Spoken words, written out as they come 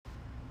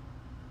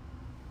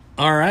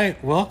All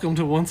right, welcome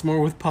to Once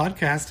More with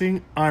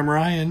Podcasting. I'm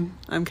Ryan,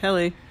 I'm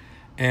Kelly.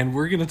 and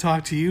we're going to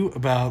talk to you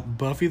about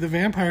Buffy the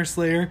Vampire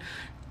Slayer.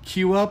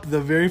 Cue up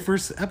the very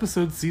first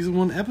episode, Season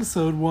 1,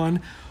 Episode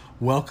 1,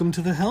 Welcome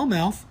to the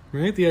Hellmouth,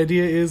 right? The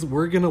idea is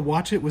we're going to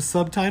watch it with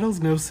subtitles,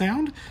 no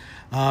sound.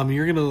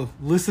 You're going to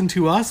listen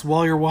to us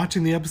while you're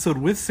watching the episode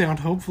with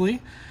sound,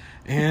 hopefully.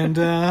 And,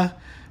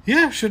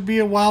 yeah, should be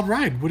a wild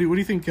ride. What do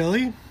you think,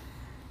 Kelly?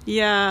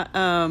 Yeah,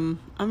 I'm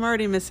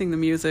already missing the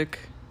music,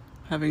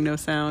 having no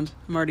sound.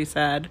 I'm already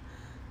sad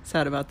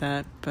about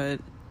that, but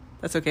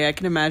that's okay. I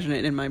can imagine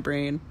it in my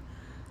brain.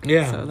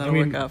 Yeah, so that'll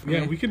work out for me.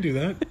 Yeah, we can do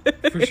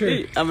that, for sure.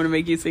 I'm going to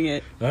make you sing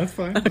it. That's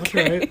fine.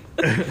 Okay.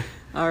 That's all right.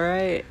 All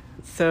right,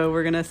 so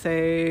we're going to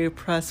say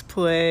press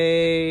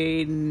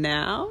play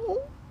now.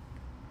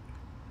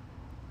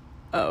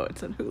 Oh,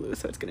 it's on Hulu,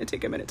 so it's going to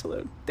take a minute to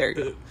load. There you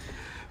go.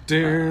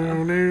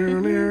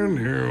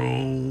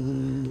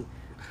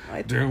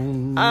 I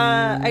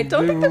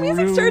don't think the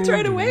music starts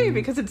right away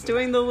because it's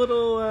doing the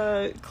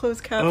little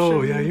closed caption.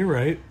 Oh, yeah, you're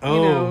right.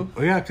 Oh,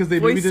 yeah, because they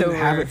maybe didn't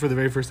have it for the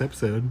very first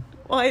episode.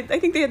 Well, I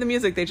think they had the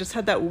music. They just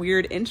had that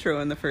weird intro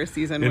in the first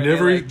season. In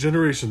every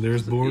generation,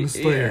 there's born a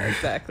Slayer. Yeah,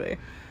 exactly.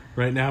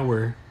 Right now,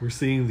 we're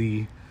seeing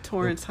the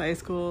Torrance High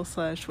School /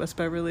 West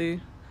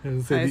Beverly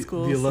High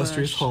School, the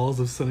illustrious halls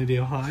of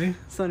Sunnydale High.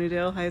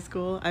 Sunnydale High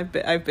School. I've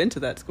been to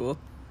that school.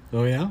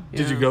 Oh yeah?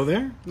 Did you go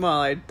there?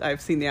 Well,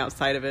 I've seen the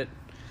outside of it.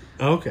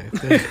 Oh, okay.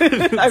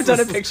 I've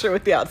done a picture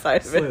with the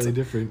outside of it. Slightly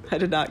different. I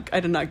did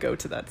not go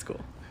to that school.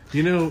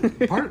 You know,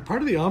 part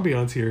of the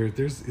ambiance here,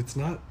 it's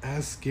not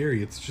as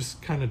scary. It's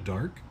just kind of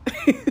dark.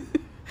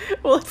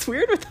 Well, it's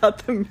weird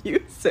without the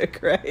music,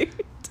 right?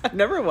 I've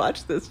never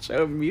watched this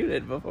show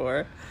muted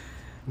before.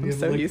 I'm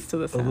so used to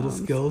the sounds. A little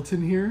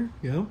skeleton here,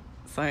 yeah.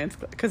 Science,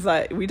 because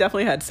we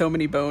definitely had so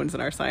many bones in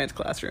our science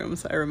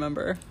classrooms. I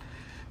remember.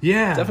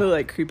 Yeah, definitely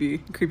like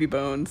creepy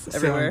bones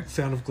everywhere.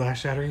 Sound of glass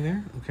shattering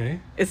there. Okay.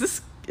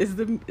 Is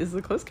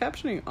the closed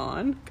captioning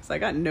on? Because I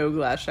got no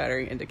glass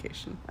shattering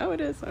indication. Oh,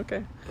 it is.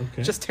 Okay.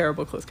 Just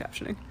terrible closed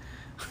captioning.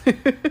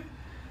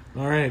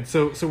 All right.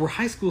 So we're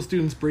high school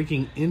students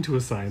breaking into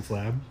a science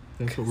lab.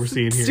 That's what we're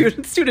seeing here.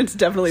 Students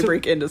definitely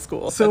break into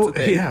school. So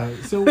yeah.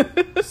 So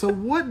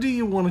what do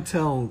you want to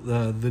tell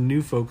the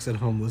new folks at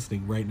home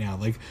listening right now?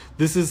 Like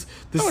this is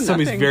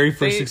somebody's very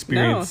first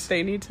experience.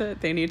 No,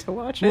 they need to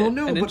watch it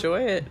and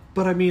enjoy it.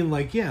 But I mean,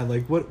 like, yeah,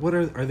 like what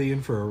are they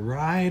in for a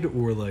ride,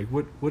 or like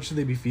what should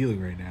they be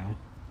feeling right now?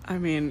 I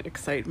mean,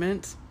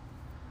 excitement.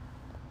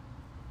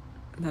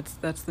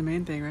 That's the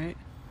main thing, right?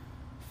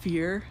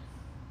 Fear.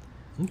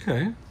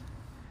 Okay.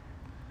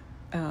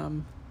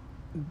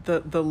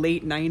 The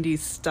late 90s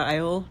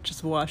style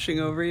just washing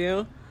over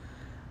you.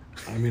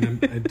 I mean,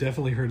 I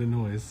definitely heard a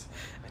noise.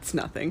 It's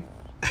nothing.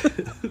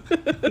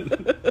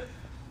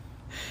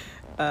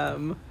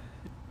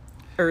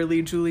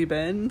 Early Julie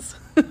Benz.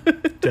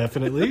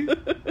 Definitely.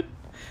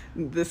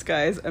 This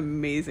guy's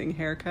amazing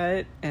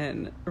haircut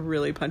and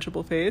really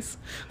punchable face.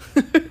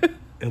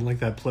 And like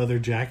that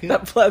pleather jacket.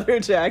 That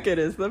pleather jacket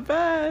is the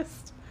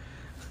best.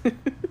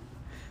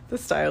 The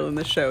style in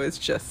the show is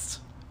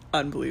just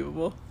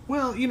unbelievable.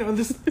 Well, you know,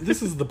 this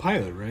is the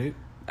pilot, right?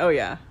 Oh,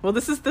 yeah. Well,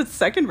 this is the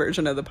second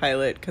version of the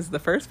pilot, because the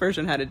first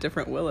version had a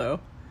different Willow.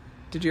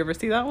 Did you ever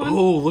see that one?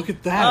 Oh, look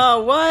at that.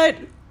 Oh, what?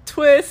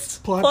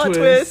 Twist. Plot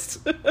twist.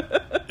 I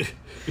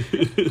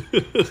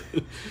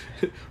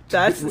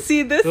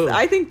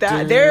think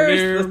that,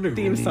 there's the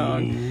theme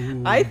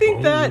song. I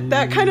think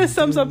that kind of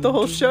sums up the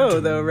whole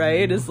show, though,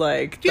 right? Is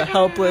like, the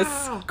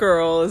helpless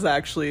girl is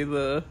actually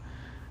the,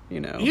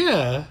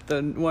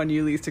 the one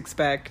you least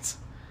expect.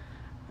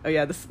 Oh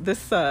yeah,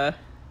 this had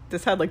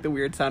like the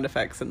weird sound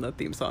effects in the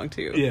theme song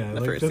too. Yeah,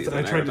 the first season,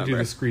 I tried to do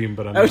the scream,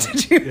 but I'm not. Oh,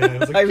 did you? Yeah, I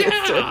was like, I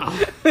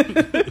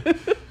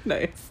missed it.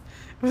 Nice.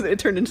 It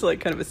turned into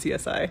like kind of a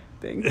CSI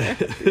thing.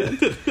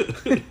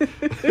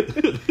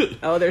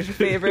 Oh, there's your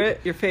favorite.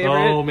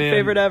 Oh, man.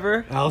 Favorite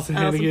ever. Allison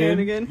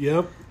Hannigan.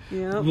 Yep.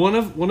 One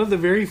of the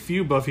very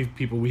few Buffy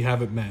people we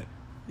haven't met.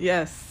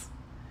 Yes.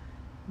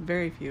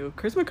 Very few.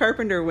 Charisma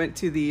Carpenter went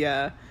to the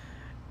I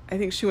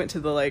think she went to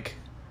the like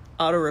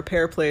auto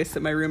repair place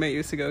that my roommate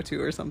used to go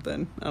to or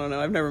something. I don't know.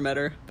 I've never met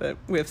her, but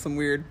we have some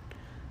weird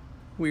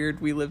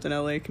we lived in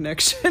LA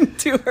connection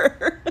to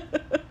her.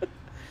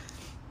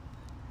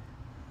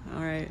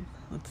 All right,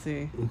 let's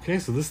see. Okay,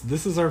 so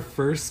this is our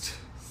first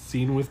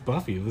scene with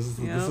Buffy. This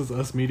is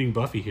us meeting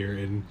Buffy here,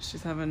 and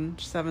she's having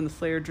the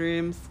Slayer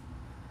dreams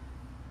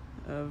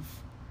of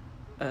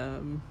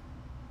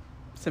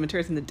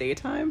cemeteries in the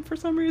daytime for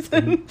some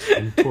reason,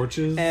 and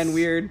torches and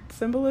weird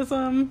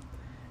symbolism.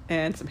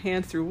 And some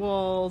hands through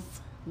walls.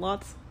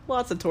 Lots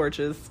of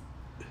torches.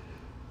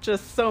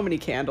 Just so many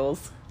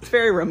candles. It's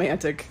very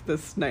romantic,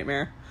 this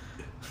nightmare.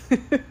 Well,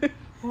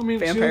 I mean,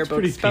 vampire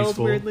book spelled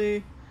peaceful.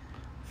 Weirdly.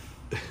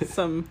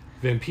 Some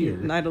vampire.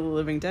 Night of the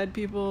Living Dead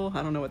people.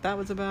 I don't know what that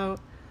was about.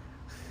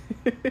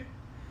 It's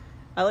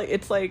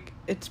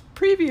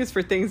previews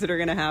for things that are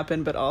going to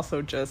happen, but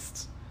also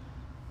just,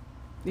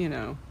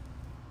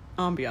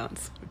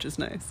 ambiance, which is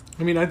nice.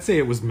 I mean, I'd say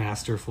it was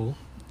masterful.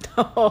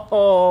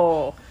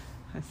 Oh,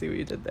 I see what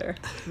you did there.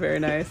 Very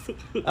nice.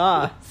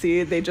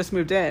 See, they just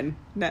moved in.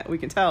 Now we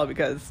can tell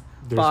because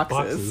there's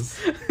boxes.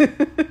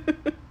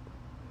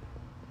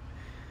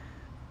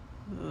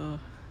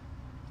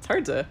 It's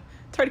hard to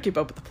keep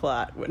up with the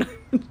plot when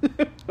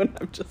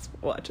I'm just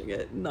watching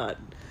it, not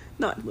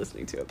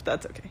listening to it, but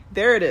that's okay.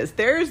 There it is.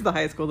 There's the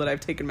high school that I've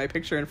taken my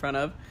picture in front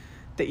of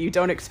that you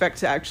don't expect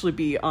to actually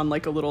be on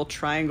like a little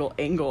triangle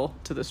angle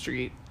to the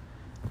street.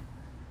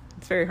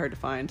 It's very hard to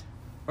find,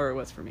 or it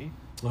was for me.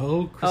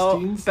 Oh,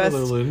 Christine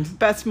Sutherland.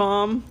 Best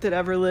mom that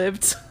ever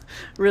lived.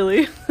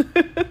 Really?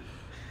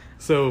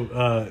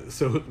 So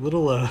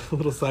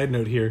little side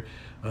note here.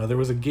 There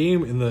was a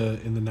game in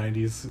the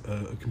 90s,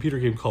 a computer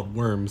game called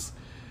Worms.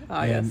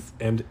 Yes.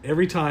 And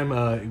every time,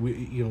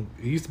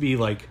 it used to be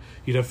like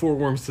you'd have 4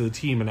 worms to the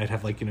team, and I'd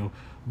have like,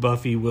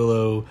 Buffy,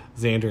 Willow,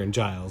 Xander, and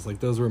Giles. Like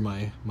those were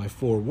my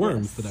 4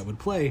 worms that I would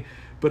play.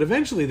 But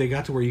eventually they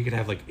got to where you could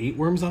have like 8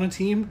 worms on a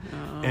team,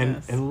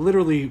 and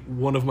literally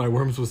one of my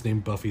worms was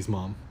named Buffy's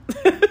mom.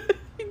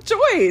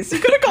 Joyce, you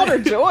could have called her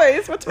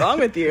Joyce. What's wrong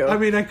with you? I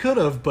mean, I could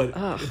have, but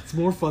it's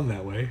more fun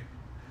that way.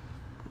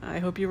 I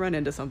hope you run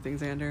into something,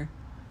 Xander.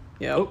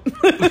 Yep.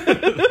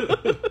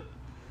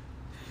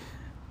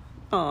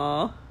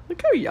 Aw,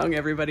 look how young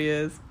everybody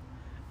is.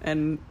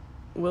 And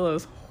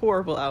Willow's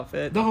horrible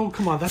outfit. No,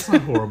 come on, that's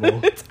not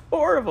horrible. It's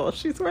horrible.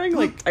 She's wearing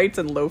like tights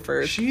and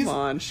loafers. Come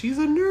on. She's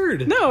a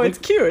nerd. No, like, it's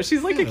cute.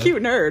 She's like a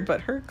cute nerd,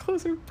 but her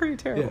clothes are pretty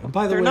terrible. Yeah,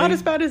 by the way, they're not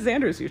as bad as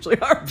Xander's usually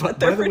are. But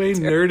by the way,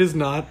 nerd is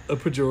not a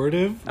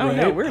pejorative. Oh, right?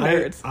 No, we're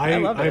nerds. I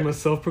love it. I'm a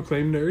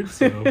self-proclaimed nerd,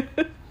 so.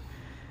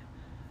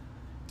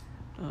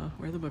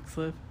 Where the books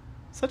live.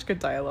 Such good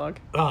dialogue.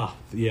 Ah,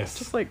 yes.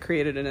 Just like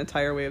created an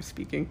entire way of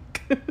speaking.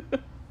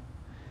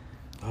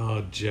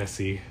 Oh,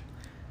 Jesse.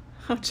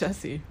 Oh,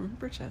 Jesse.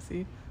 Remember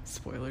Jesse?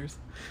 Spoilers.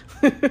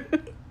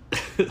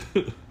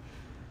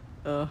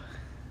 Oh,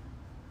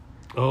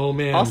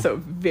 man. Also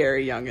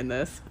very young in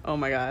this. Oh,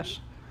 my gosh.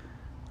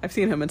 I've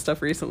seen him and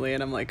stuff recently,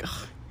 and I'm like,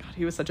 oh, God,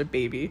 he was such a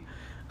baby.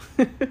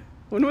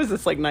 When was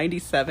this, like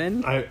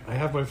 97? I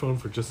have my phone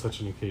for just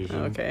such an occasion.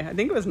 Okay, I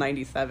think it was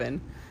 97.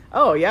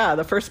 Oh, yeah,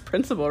 the first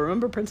principal.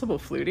 Remember Principal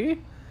Flutie?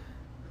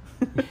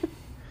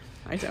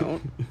 I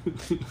don't.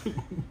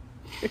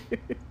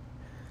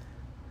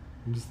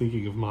 I'm just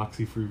thinking of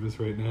Moxie Frubus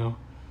right now.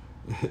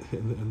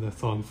 and that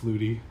song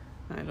Flutie.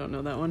 I don't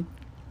know that one.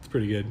 It's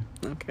pretty good.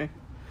 Okay.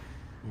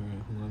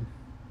 Alright, hold on.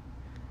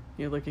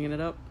 You're looking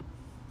it up?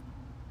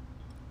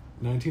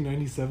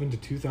 1997 to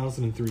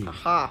 2003.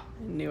 Aha!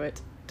 I knew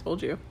it.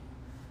 Told you.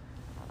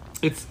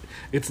 It's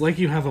like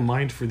you have a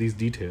mind for these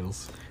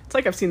details. It's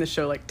like I've seen the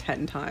show like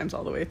 10 times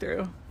all the way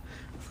through.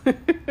 Is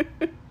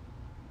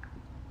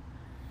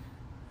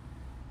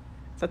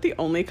that the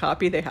only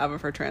copy they have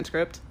of her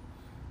transcript?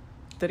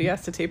 That he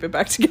has to tape it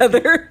back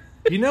together?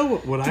 You know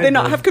what? Did they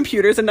not have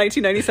computers in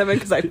 1997?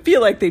 Because I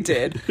feel like they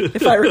did,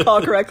 if I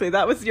recall correctly.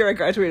 That was the year I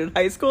graduated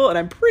high school, and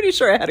I'm pretty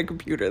sure I had a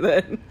computer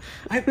then.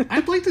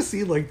 I'd like to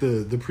see like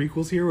the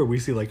prequels here, where we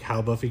see like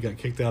how Buffy got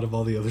kicked out of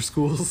all the other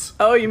schools.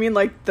 Oh, you mean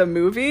like the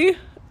movie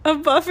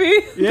of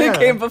Buffy that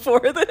came before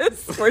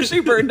this, where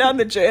she burned down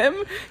the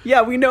gym?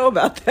 Yeah, we know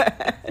about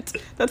that.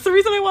 That's the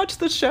reason I watched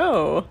the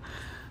show.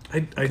 I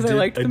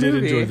did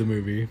enjoy the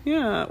movie.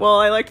 Yeah, well,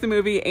 I liked the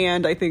movie,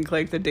 and I think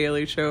like The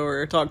Daily Show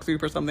or Talk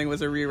Soup or something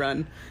was a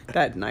rerun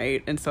that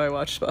night, and so I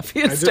watched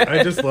Buffy instead.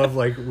 I just love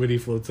like when he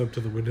floats up to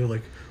the window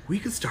like, we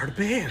could start a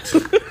band.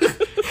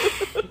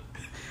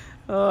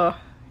 Oh,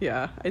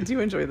 yeah, I do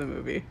enjoy the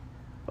movie.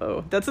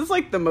 Whoa, that's just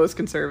like the most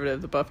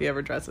conservative that Buffy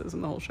ever dresses in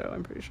the whole show,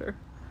 I'm pretty sure.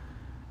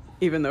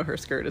 Even though her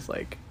skirt is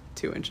like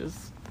 2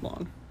 inches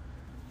long.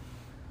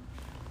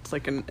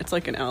 It's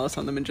like an Alice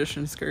on the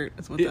Magician skirt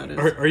is what that is.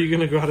 Are you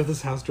going to go out of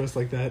this house dressed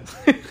like that?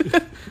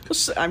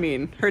 I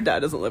mean, her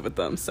dad doesn't live with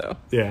them, so.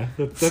 Yeah,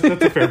 that's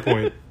a fair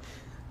point.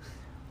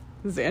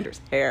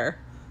 Xander's hair.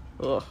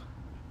 Ugh.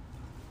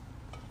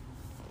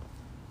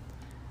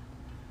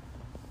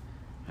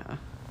 Yeah.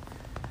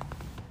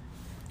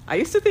 I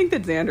used to think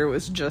that Xander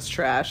was just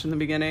trash in the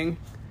beginning.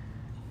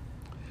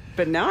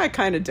 But now I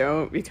kind of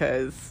don't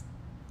because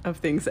of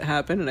things that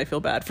happen, and I feel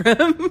bad for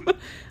him.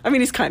 I mean,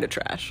 he's kind of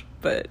trash,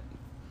 but...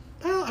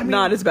 Well, I mean,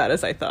 not as bad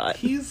as I thought.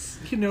 He's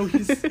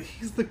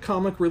the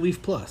comic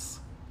relief plus,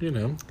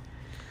 Well,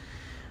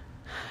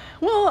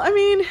 I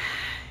mean,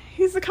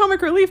 he's the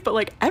comic relief, but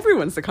like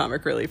everyone's the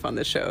comic relief on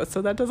this show,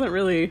 so that doesn't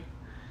really,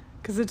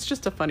 because it's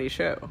just a funny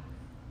show.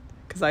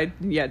 Because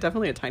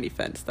definitely a tiny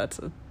fence. That's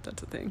a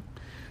thing.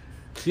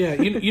 Yeah,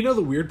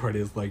 the weird part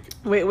is like.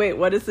 Wait,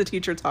 what is the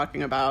teacher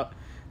talking about?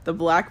 The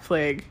Black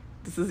Plague.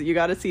 You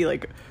got to see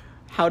like,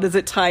 how does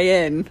it tie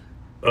in?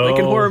 Like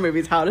in horror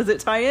movies, how does it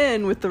tie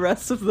in with the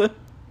rest of the...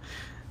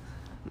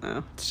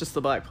 No, it's just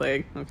the Black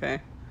Plague. Okay.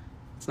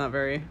 It's not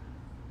very...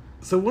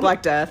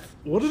 Black Death.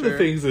 One of the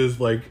things is,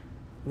 like,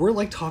 we're,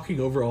 like, talking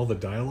over all the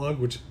dialogue,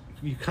 which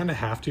you kind of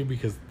have to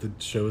because the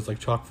show is, like,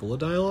 chock full of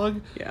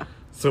dialogue. Yeah.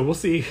 So we'll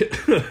see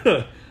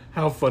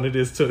how fun it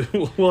is to...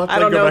 We'll have to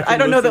I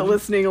don't know that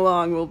listening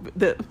along will...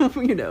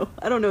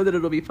 I don't know that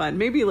it'll be fun.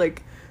 Maybe,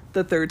 like,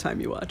 the third time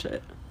you watch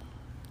it.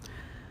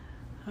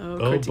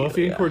 Oh,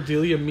 Buffy and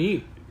Cordelia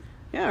meet.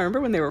 Yeah, I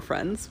remember when they were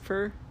friends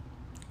for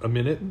a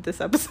minute.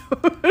 This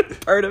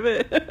episode, part of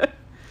it.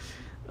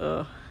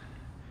 Oh,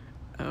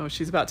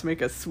 she's about to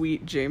make a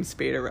sweet James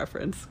Spader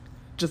reference.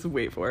 Just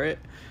wait for it.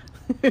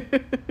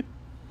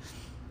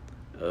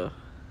 Ugh.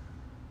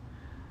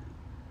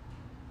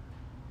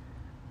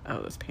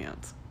 Oh, those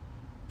pants.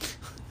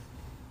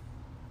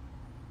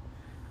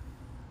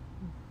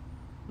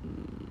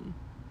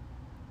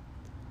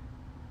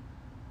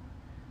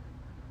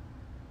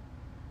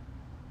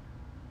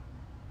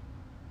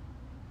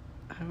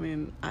 I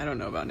mean, I don't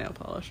know about nail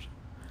polish.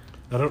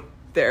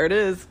 There it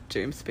is,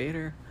 James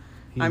Spader.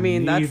 I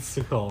mean, that's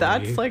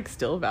like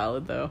still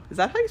valid though. Is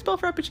that how you spell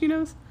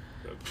frappuccinos?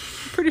 I'm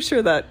pretty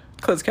sure that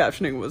closed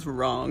captioning was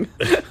wrong.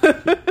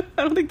 I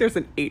don't think there's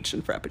an H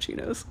in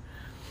frappuccinos.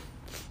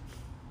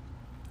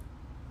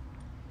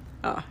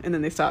 And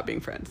then they stopped being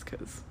friends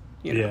because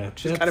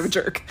she's kind of a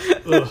jerk.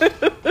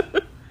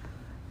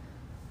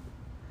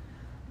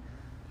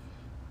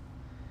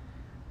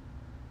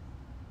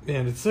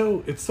 Man, it's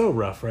so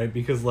rough, right?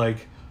 Because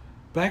like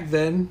back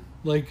then,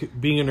 like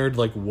being a nerd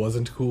like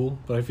wasn't cool,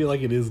 but I feel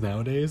like it is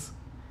nowadays.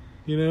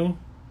 You know?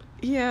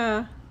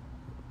 Yeah.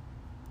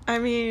 I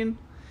mean,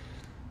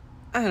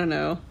 I don't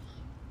know.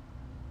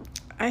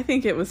 I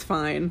think it was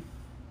fine.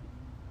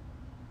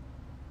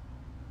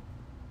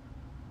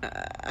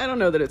 I don't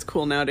know that it's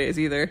cool nowadays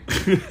either.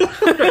 Sure?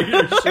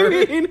 I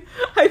mean,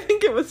 I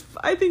think it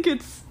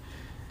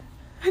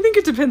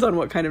depends on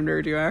what kind of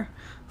nerd you are.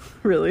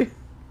 Really.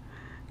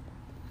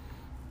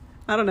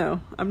 I don't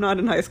know. I'm not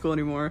in high school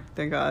anymore,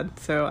 thank God.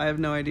 So I have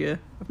no idea.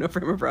 I have no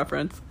frame of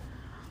reference.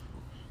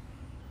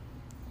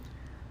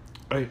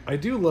 I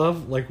do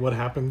love like what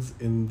happens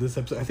in this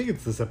episode. I think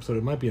it's this episode.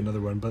 It might be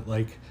another one, but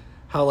like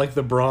how like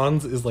the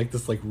Bronze is like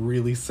this like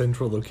really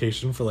central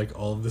location for like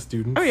all of the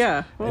students. Oh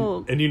yeah.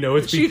 Well, and you know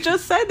it's she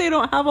just said they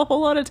don't have a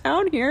whole lot of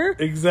town here.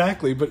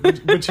 Exactly,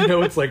 but you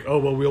know it's like, oh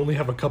well, we only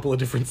have a couple of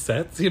different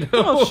sets. You know.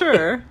 Oh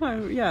sure.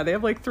 Yeah, they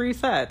have like 3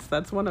 sets.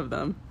 That's one of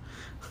them.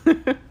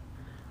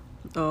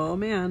 Oh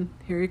man,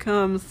 here he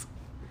comes.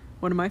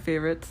 One of my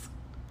favorites.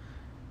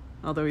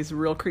 Although he's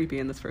real creepy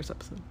in this first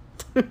episode.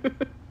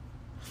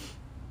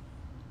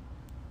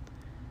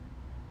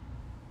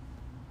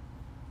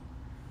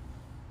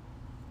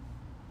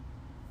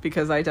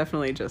 Because I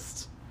definitely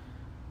just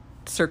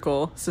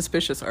circle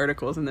suspicious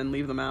articles and then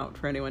leave them out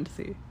for anyone to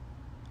see.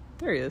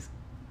 There he is.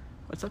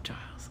 What's up,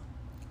 Giles?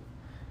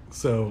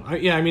 So,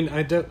 I mean,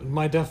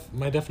 my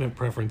definite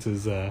preference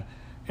is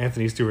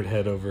Anthony Stewart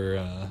Head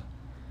over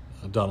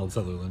Donald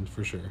Sutherland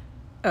for sure.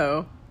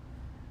 Oh.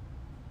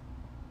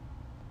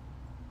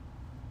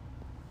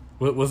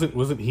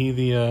 Wasn't he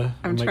the?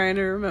 I'm trying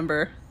to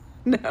remember.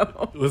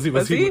 No. Was he?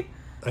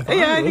 I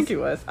think he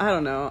was. I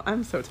don't know.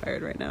 I'm so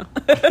tired right now.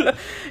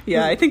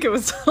 Yeah, I think it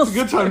was. It's a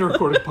good time to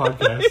record a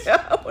podcast.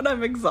 Yeah, when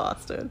I'm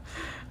exhausted.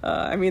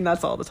 I mean,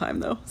 that's all the time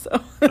though. So.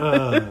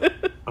 All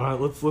right,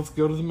 let's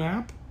go to the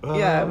map.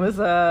 Yeah, it was.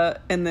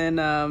 And then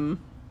oh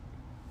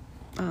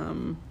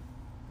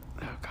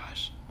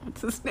gosh,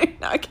 what's his name?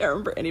 I can't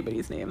remember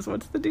anybody's names.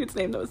 What's the dude's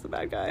name that was the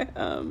bad guy?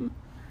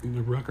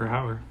 Rutger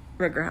Hauer.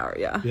 Rutger Hauer,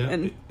 yeah. Yeah,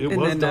 and it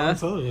was Donald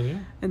Sutherland, yeah.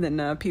 And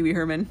then Pee Wee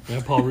Herman.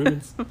 Yeah, Paul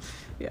Reubens.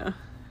 Yeah.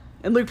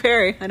 And Luke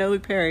Perry. I know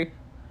Luke Perry.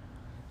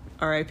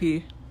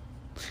 R.I.P.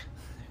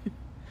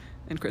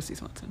 And Christy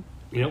Swanson.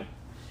 Yep.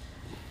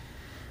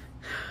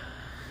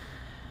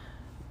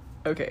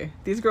 Okay,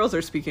 these girls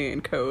are speaking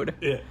in code.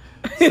 Yeah.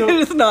 So,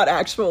 it's not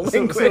actual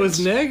language. So is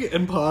Neg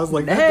and Paz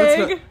like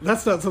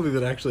that's not something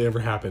that actually ever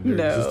happened or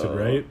existed,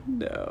 right?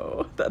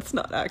 No, that's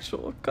not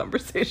actual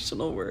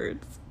conversational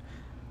words.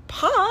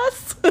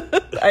 Paz.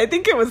 I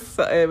think it was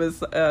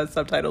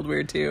subtitled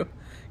weird too,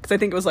 because I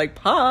think it was like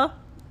pa.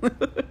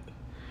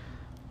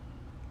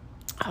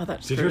 Oh,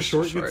 that's Did her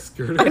short get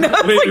skirted? I know,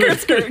 it's like her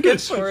skirt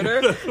gets shorter.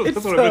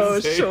 It's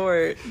so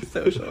short.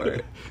 So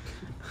short.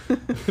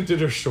 Did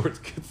her shorts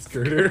get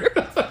skirted?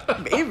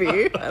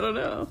 Maybe. I don't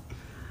know.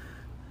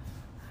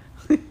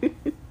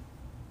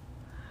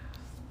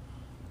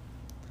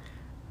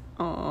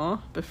 Aw,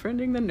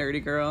 befriending the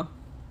nerdy girl.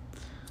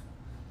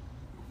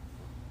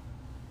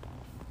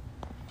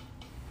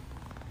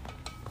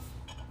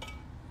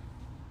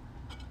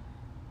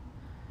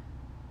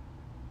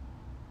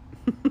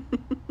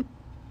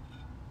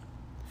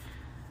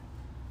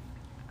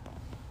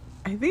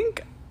 I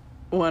think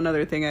one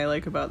other thing I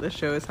like about this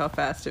show is how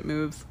fast it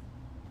moves.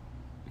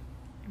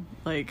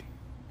 Like,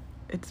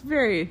 it's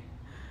very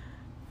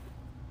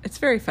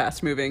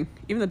fast moving.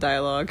 Even the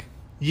dialogue.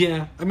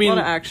 Yeah, I mean, a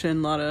lot of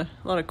action, a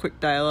lot of quick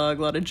dialogue,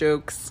 a lot of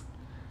jokes.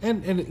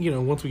 And you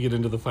know, once we get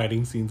into the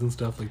fighting scenes and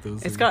stuff like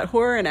those, it's got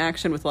horror and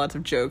action with lots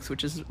of jokes,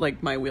 which is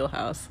like my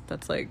wheelhouse.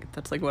 That's like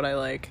what I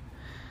like.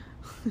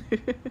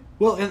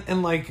 Well,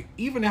 and like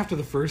even after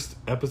the first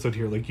episode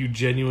here, like you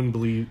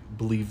genuinely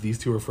believe these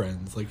two are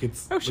friends. Like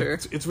it's sure,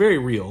 it's very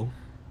real.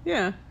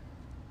 Yeah.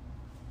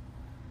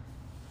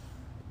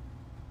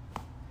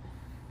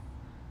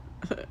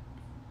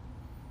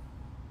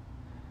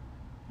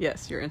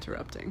 Yes, you're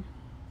interrupting.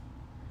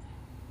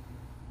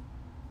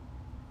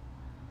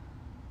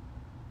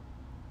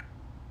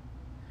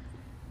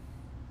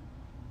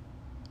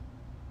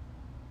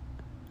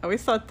 I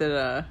always thought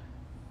that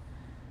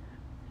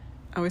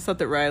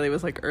Riley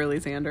was like early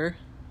Xander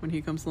when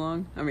he comes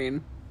along. I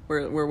mean,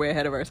 we're way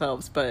ahead of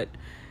ourselves, but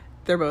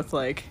they're both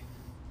like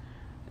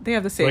they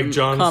have the same like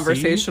John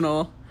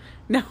conversational. C?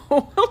 No,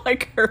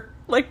 like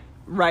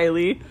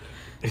Riley,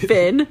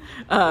 Finn.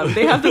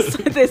 They have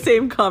the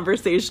same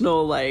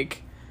conversational,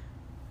 like,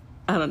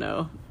 I don't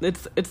know.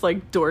 It's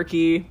like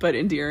dorky but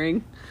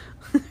endearing.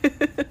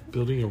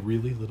 Building a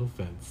really little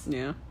fence.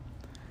 Yeah.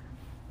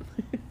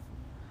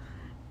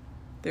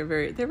 They're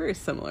very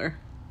similar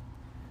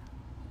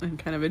in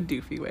kind of a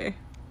doofy way.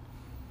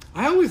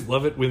 I always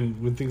love it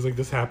when things like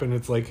this happen.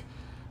 It's like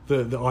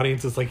the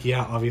audience is like,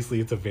 yeah, obviously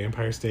it's a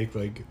vampire steak,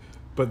 like,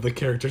 but the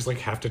characters like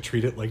have to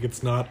treat it like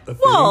it's not a thing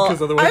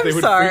because otherwise they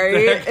would freak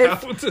the heck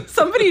out. If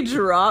somebody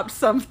dropped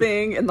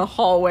something in the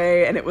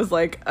hallway and it was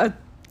like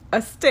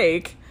a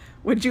steak,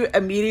 would you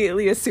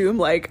immediately assume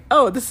like,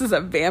 oh, this is a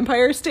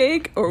vampire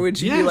steak? Or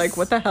would you be like,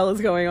 what the hell is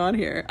going on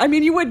here? I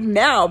mean, you would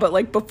now, but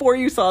like before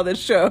you saw this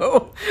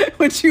show,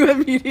 would you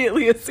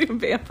immediately assume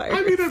vampire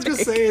I mean, steak? I'm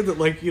just saying that,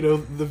 like, you know,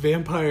 the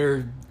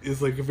vampire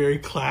is like a very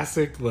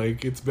classic,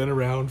 like, it's been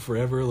around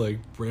forever, like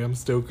Bram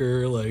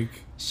Stoker, like...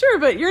 Sure,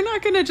 but you're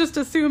not going to just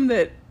assume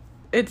that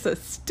it's a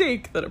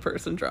steak that a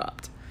person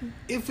dropped.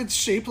 If it's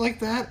shaped like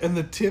that and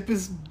the tip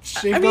is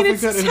shaped like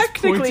that, it's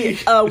technically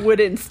a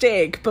wooden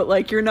steak, but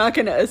like you're not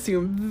going to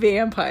assume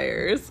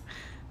vampires.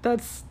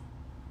 That's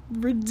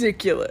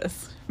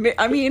ridiculous.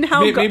 I mean,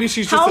 maybe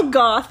she's just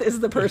goth is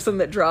the person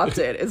that dropped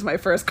it? Is my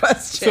first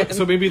question.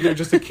 So maybe they're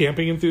just a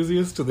camping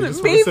enthusiast, and they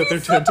just want to set their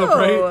tent up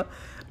right.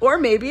 Or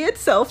maybe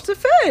it's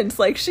self-defense,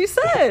 like she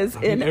says,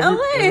 in LA.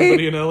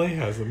 Everybody in LA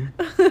has them.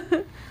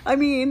 I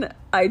mean,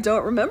 I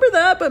don't remember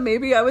that, but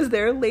maybe I was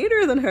there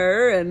later than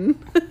her,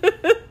 and...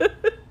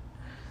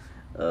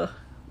 Oh,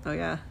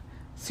 yeah.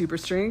 Super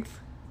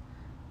strength.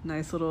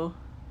 Nice little...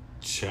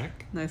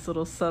 Check. Nice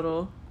little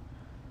subtle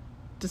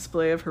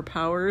display of her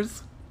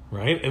powers.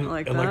 Right? And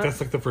like that's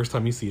like the first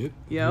time you see it.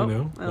 Yeah, you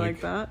know? I like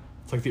that.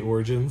 It's like the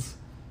origins.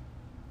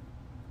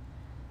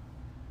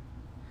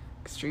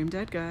 Extreme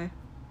dead guy.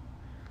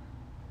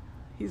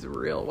 He's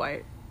real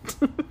white.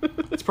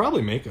 It's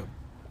probably makeup.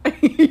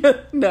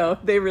 No,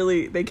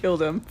 they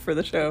killed him for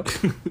the show.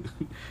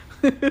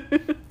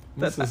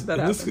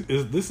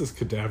 This is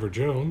Cadaver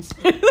Jones.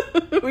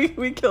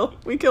 we kill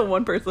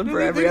one person for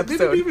every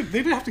episode. They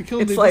didn't have to kill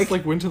him. It's they just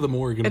like went to the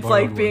morgue and it's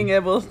like being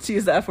able to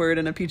use the F word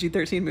in a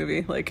PG-13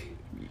 movie. Like,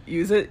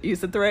 use it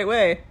the right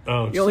way.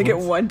 Oh, you only get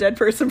one dead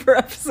person per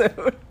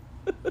episode.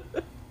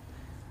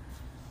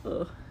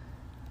 Ugh.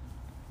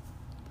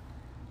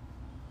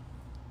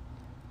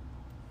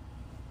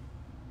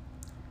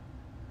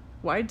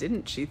 Why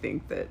didn't she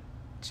think that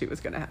she was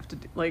going to have to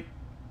do... Like,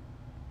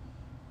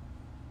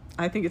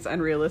 I think it's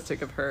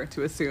unrealistic of her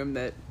to assume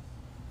that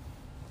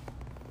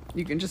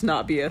you can just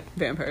not be a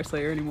vampire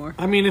slayer anymore.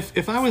 I mean,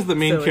 if I was the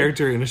main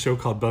character in a show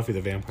called Buffy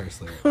the Vampire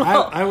Slayer,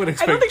 well, I would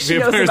expect I don't think she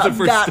vampires knows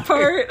to about that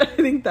part. I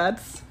think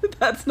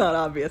that's not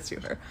obvious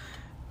to her.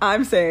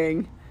 I'm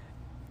saying,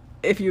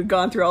 if you'd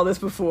gone through all this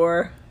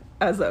before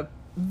as a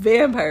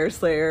vampire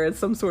slayer, it's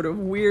some sort of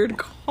weird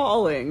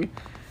calling...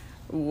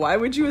 Why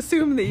would you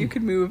assume that you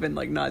could move and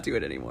like not do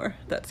it anymore?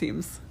 That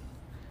seems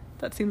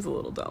a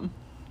little dumb.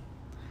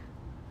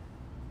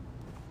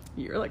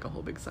 You're like a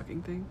whole big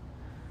sucking thing.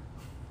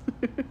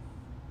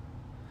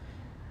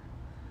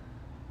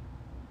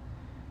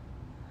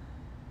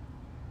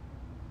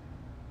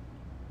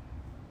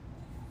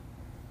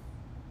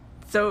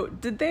 So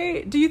do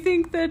you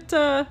think that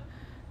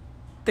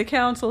the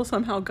council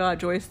somehow got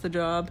Joyce the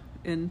job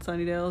in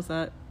Sunnydale? Is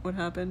that what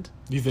happened?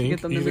 You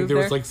think there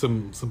was like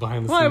some behind the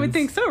scenes? Well, I would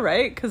think so,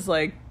 right? Because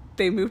like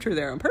they moved her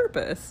there on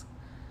purpose,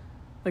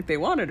 like they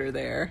wanted her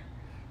there.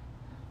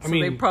 So I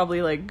mean, they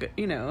probably like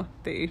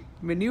they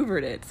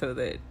maneuvered it so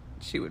that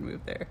she would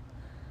move there.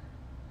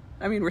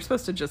 I mean, we're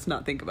supposed to just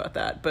not think about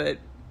that, but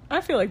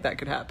I feel like that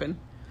could happen.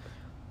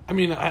 I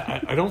mean,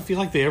 I don't feel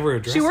like they ever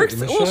address it in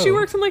the show. She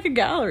works in like a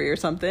gallery or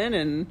something,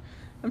 and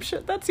I'm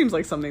sure that seems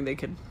like something they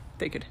could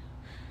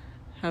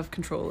have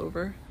control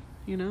over,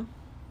 you know.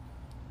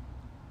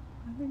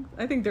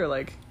 I think they're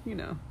like,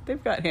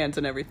 they've got hands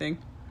in everything.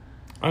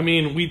 I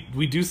mean,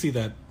 we do see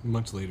that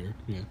much later.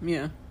 Yeah.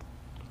 Yeah.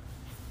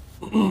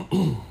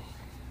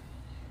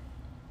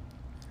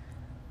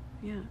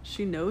 Yeah,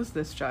 she knows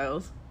this,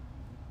 Giles.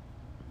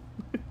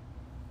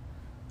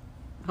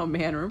 Oh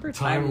man, remember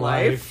Time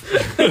Life?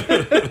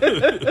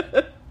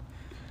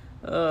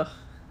 Ugh.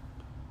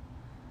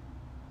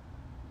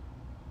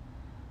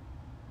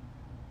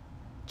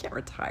 Can't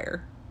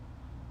retire.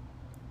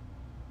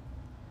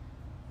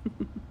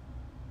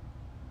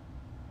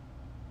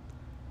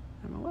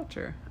 I'm a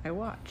watcher. I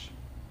watch.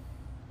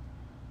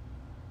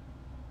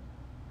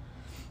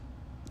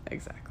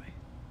 Exactly.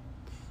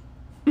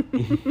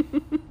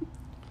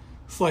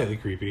 Slightly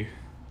creepy.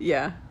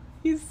 Yeah.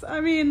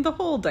 The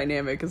whole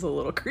dynamic is a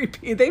little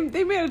creepy.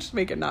 They managed to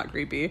make it not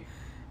creepy.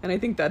 And I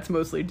think that's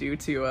mostly due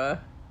to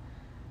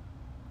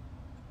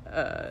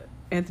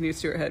Anthony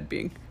Stewart Head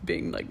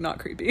being like not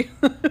creepy.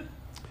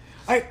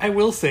 I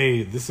will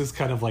say this is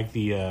kind of like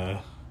the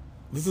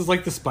This is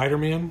like the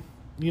Spider-Man,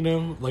 you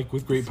know, like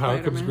with great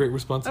power comes great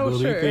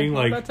responsibility thing.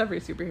 Well, like that's every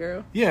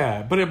superhero.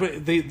 Yeah,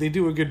 but they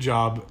do a good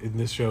job in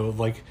this show of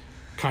like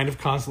kind of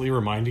constantly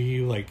reminding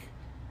you like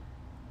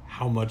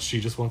how much she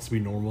just wants to be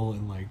normal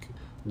and like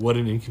what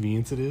an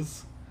inconvenience it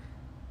is.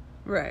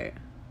 Right.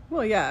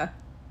 Well, yeah.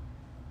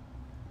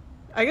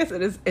 I guess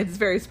it is. It's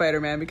very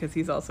Spider-Man because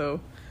he's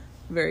also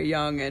very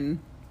young and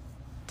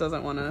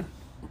doesn't want to.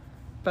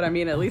 But I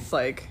mean, at least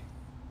like.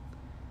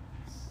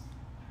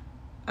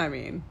 I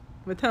mean,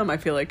 with him, I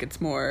feel like it's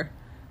more.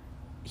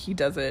 He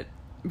does it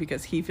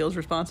because he feels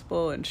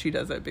responsible, and she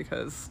does it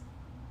because,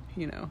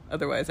 you know,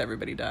 otherwise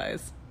everybody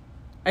dies.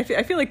 I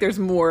feel like there's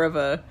more of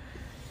a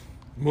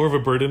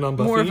burden on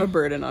Buffy. More of a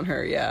burden on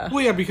her, yeah.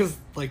 Well, yeah, because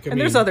like I mean,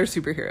 there's other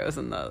superheroes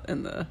in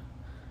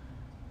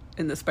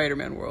the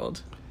Spider-Man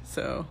world,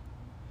 so.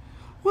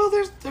 Well,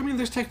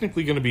 there's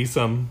technically going to be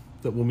some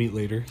that we'll meet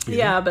later.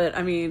 Yeah, but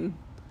I mean,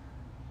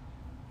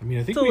 I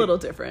think it's a little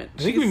different.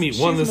 I think we meet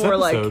one this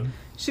episode.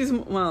 She's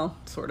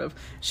sort of.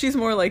 She's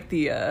more like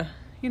the,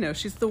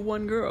 she's the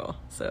one girl,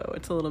 so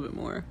it's a little bit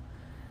more.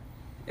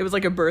 It was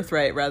like a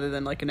birthright rather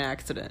than like an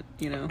accident,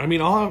 you know. I mean,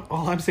 all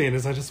I'm saying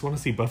is I just want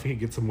to see Buffy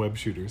get some web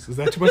shooters. Is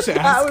that too much to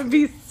ask? That would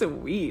be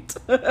sweet.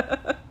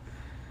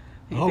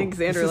 You think Xander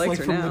this is likes like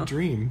her from now? The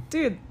Dream,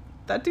 dude.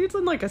 That dude's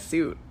in like a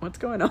suit. What's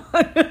going on?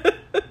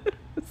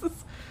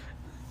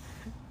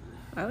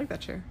 I like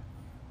that chair.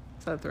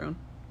 Is that a throne?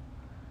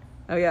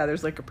 Oh yeah,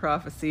 there's like a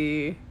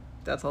prophecy.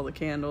 That's all the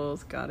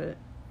candles. Got it.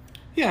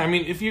 Yeah, I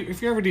mean, if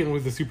you're ever dealing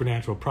with the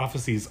supernatural,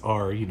 prophecies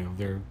are, you know,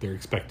 they're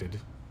expected.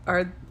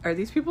 Are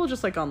these people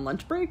just like on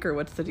lunch break, or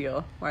what's the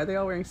deal? Why are they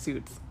all wearing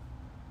suits?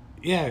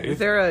 Yeah. Is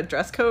there a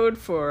dress code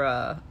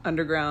for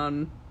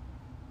underground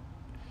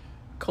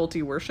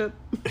culty worship?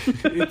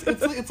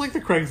 it's like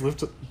the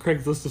Craigslist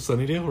of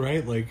Sunnydale,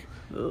 right? Like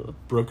Ugh.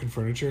 broken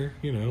furniture,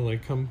 you know,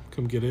 like come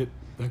get it,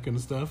 that kind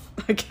of stuff.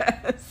 I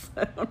guess.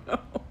 I don't know.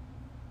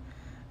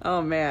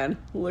 Oh man,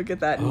 look at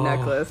that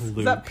necklace. Luke.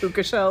 Is that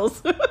puka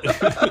shells?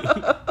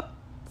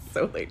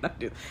 So late not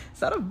do. Is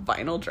that a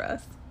vinyl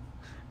dress?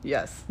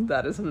 Yes,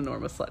 that is an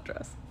enormous slut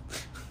dress.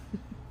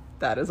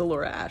 That is a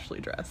Laura Ashley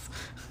dress.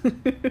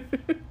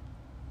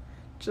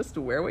 Just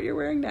wear what you're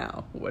wearing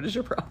now. What is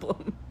your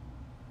problem?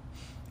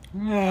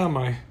 Yeah,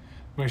 my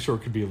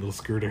short could be a little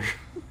skirter.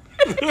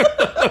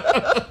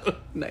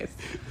 Nice.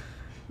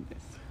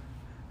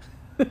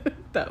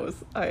 That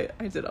was I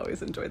did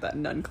always enjoy that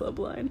nun club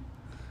line.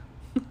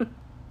 Look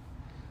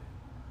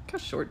how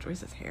short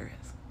Joyce's hair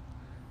is.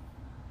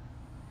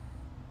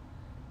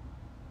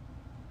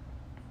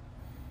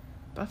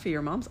 Buffy,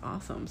 your mom's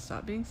awesome.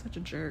 Stop being such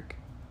a jerk.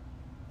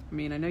 I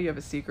mean, I know you have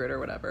a secret or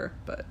whatever,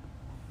 but...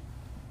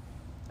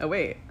 Oh,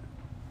 wait.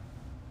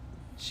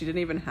 She didn't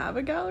even have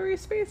a gallery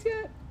space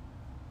yet?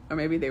 Or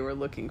maybe they were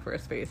looking for a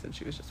space and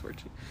she was just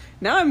working.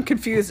 Now I'm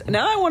confused.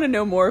 Now I want to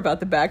know more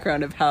about the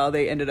background of how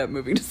they ended up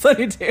moving to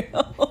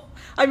Sunnydale.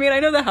 I mean, I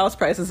know the house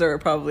prices are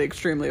probably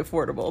extremely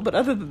affordable, but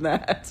other than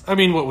that... I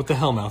mean, what with the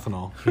Hellmouth and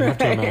all, you have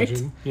to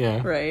imagine.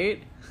 Yeah.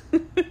 Right?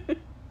 Ugh.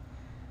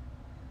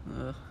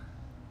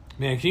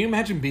 Man, can you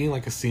imagine being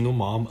like a single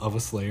mom of a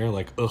Slayer?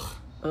 Like, ugh.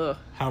 Ugh.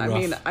 How rough. I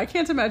mean, I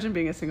can't imagine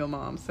being a single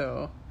mom,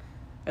 so...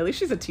 At least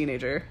she's a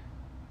teenager.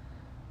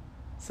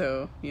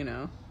 So, you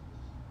know...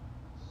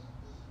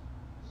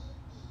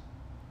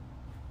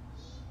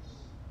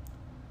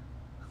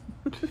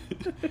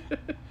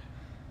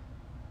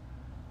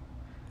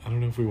 I don't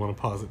know if we want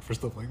to pause it for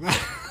stuff like that.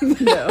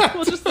 No,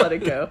 we'll just let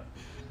it go.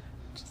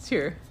 Just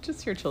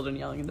hear children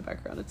yelling in the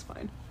background. It's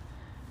fine.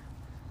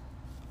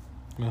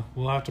 Well,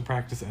 we'll have to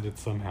practice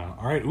edits somehow.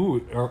 All right. Ooh,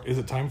 is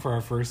it time for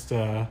our first?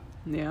 Our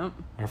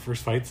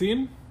first fight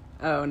scene.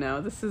 Oh no,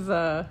 this is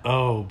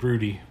Oh,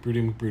 Broody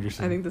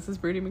McBruderson. I think this is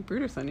Broody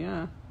McBruderson.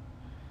 Yeah.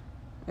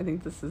 I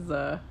think this is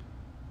I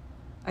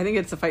think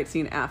it's a fight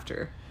scene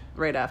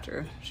right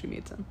after she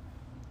meets him.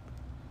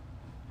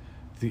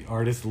 The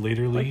artist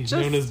laterally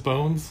known as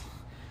Bones.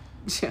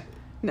 Yeah.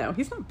 No,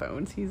 he's not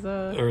Bones. He's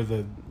or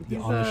the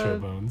on the show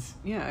Bones.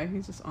 Yeah,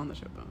 he's just on the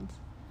show Bones.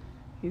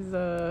 He's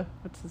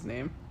what's his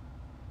name?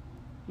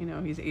 You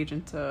know, he's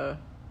Agent No,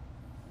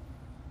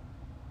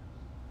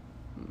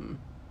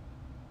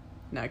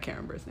 I can't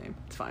remember his name.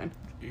 It's fine.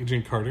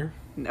 Agent Carter?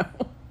 No.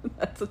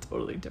 That's a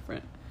totally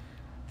different.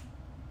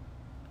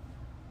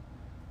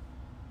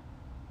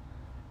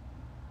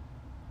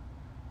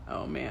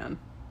 Oh man.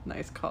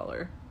 Nice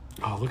collar.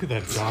 Oh, look at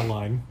that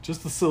jawline.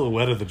 Just the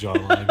silhouette of the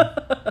jawline.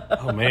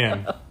 Oh,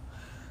 man.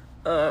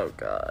 Oh,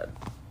 God.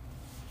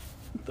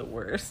 The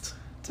worst.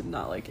 Did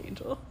not like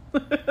Angel.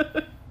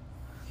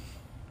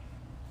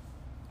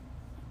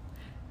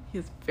 He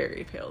is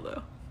very pale,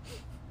 though.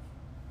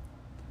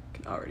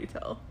 Can already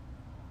tell.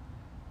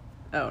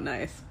 Oh,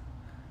 nice.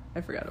 I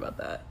forgot about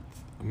that.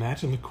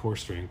 Imagine the core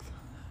strength.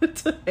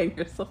 To hang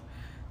yourself.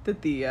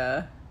 That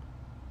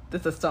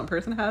the stunt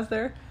person has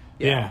there?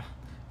 Yeah.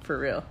 For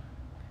real.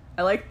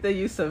 I like the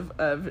use of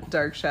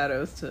dark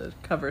shadows to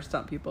cover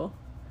stunt people.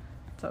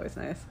 It's always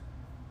nice.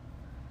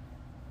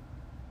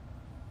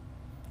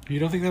 You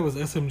don't think that was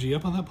SMG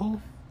up on that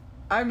pole?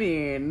 I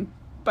mean,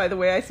 by the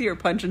way I see her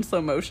punch in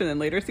slow motion in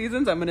later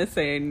seasons, I'm going to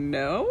say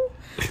no.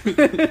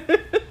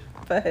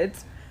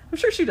 But I'm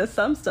sure she does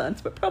some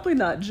stunts, but probably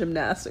not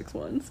gymnastics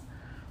ones.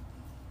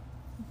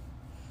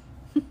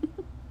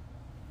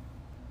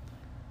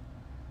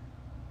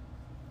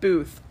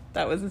 Booth.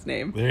 That was his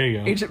name. There you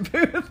go. Agent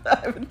Booth.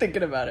 I've been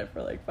thinking about it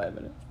for like 5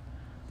 minutes.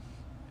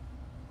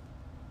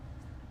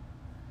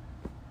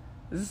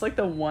 Is this like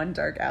the one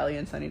dark alley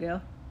in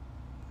Sunnydale?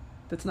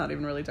 That's not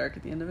even really dark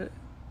at the end of it.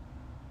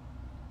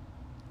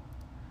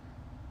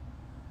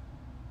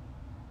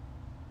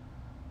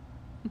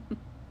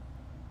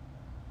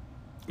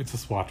 It's a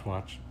Swatch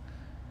watch.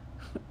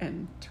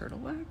 And turtle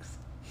wax?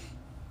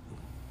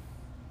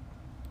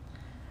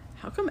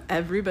 How come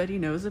everybody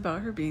knows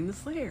about her being the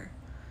Slayer?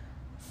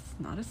 It's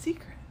not a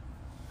secret.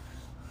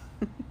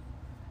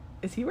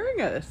 Is he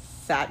wearing a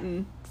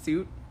satin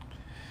suit?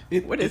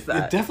 What is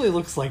that? It definitely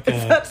looks like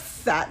Is that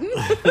satin?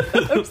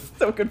 I'm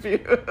so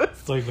confused.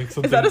 It's like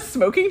something... Is that a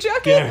smoking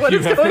jacket? Yeah, what Hugh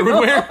is Hefner going would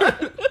on?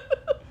 wear.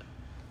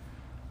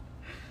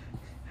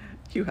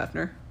 Hugh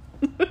Hefner.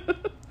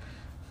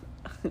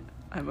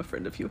 I'm a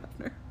friend of Hugh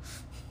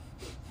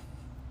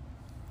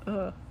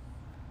Hefner.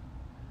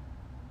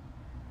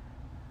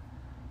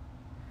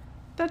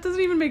 That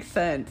doesn't even make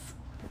sense.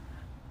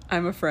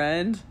 I'm a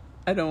friend.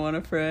 I don't want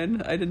a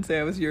friend. I didn't say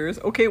I was yours.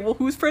 Okay, well,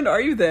 whose friend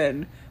are you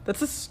then?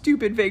 That's a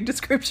stupid, vague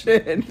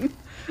description.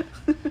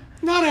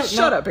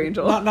 Shut up,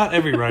 Angel. Not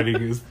every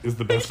writing is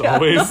the best Yeah,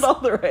 always. Not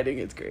all the writing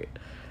is great,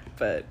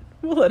 but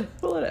we'll let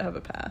it have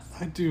a pass.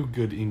 I do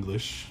good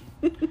English.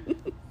 Okay.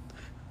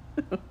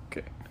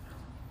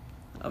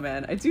 Oh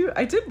man, I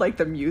did like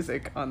the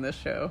music on this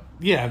show.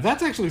 Yeah,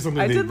 that's actually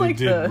something they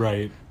did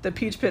right. The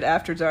Peach Pit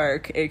After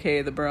Dark,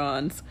 aka the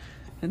Bronze,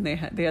 and they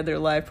had their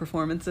live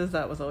performances.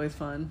 That was always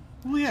fun.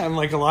 Well, yeah, and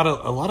like a lot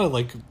of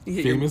like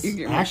famous you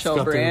get acts Michelle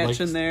got their, Branch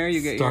like, in there.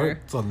 You get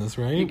starts on this,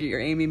 right? You get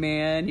your Amy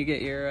Mann. You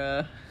get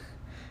your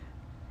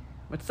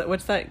what's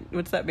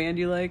that band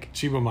you like?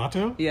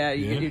 Chibamato? Yeah,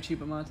 you get your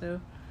Chibamato.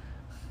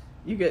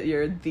 You get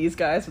your these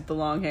guys with the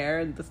long hair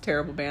and this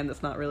terrible band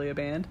that's not really a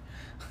band.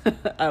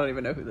 I don't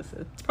even know who this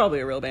is. It's probably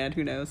a real band.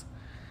 Who knows?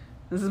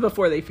 This is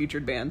before they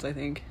featured bands, I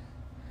think.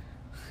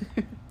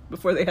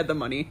 Before they had the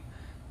money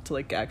to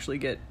like actually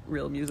get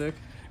real music.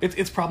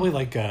 It's probably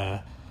like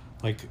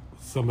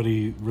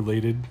somebody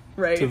related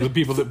to the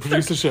people that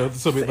produce the show.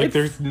 Somebody like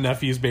their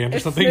nephew's band or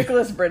something. It's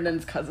Nicholas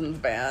Brendan's cousin's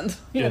band.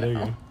 Yeah, there you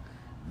go.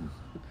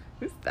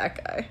 Who's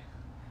that guy?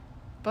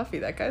 Buffy,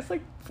 that guy's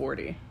like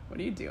 40. What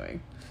are you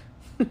doing?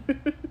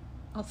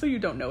 Also, you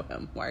don't know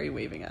him. Why are you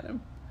waving at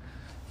him?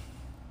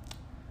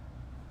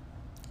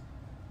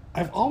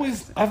 I've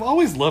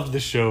always loved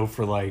this show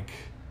for like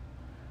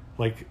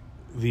the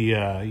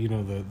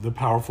the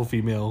powerful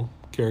female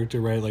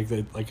character, right?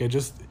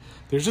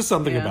 There's just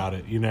something about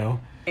it, you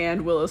know.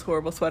 And Willow's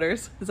horrible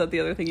sweaters. Is that the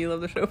other thing you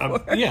love the show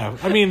for? Yeah,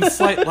 I mean,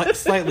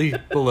 slightly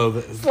below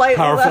the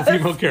powerful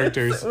female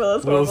characters.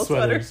 Willow's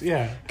sweaters.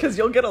 Yeah, because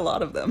you'll get a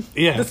lot of them.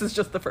 Yeah, this is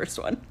just the first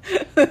one.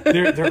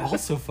 they're all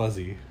so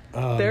fuzzy.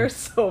 They're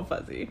so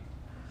fuzzy.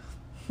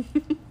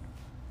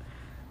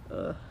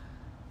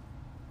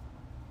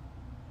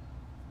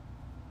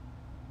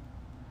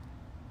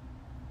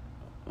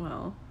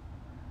 Well,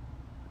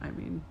 I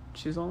mean,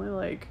 she's only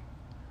like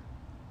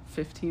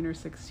 15 or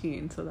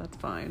 16, so that's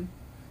fine.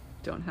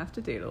 Don't have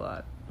to date a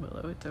lot,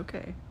 Willow. It's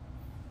okay.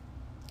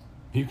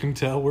 You can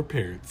tell we're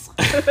parents.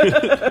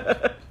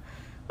 I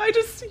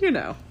just, I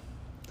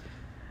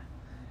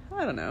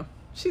don't know.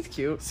 She's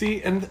cute.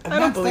 See, and I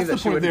don't believe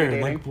that's the point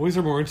there. Like, boys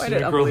are more interested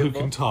in a girl who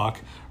can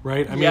talk,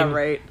 right? I mean,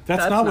 right.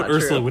 That's not what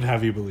Ursula would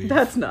have you believe.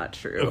 That's not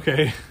true.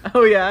 Okay.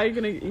 Oh yeah, you're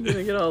gonna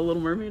get a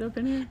Little Mermaid up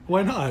in here?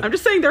 Why not? I'm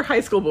just saying they're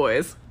high school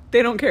boys.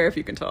 They don't care if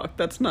you can talk.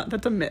 That's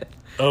a myth.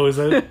 Oh, is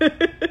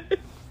that?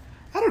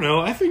 I don't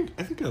know. I think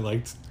I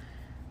liked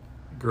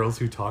girls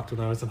who talked when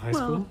I was in high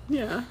school.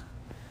 Yeah.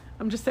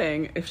 I'm just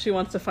saying, if she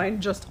wants to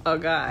find just a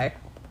guy,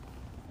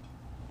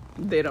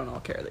 they don't all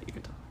care that you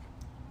can talk.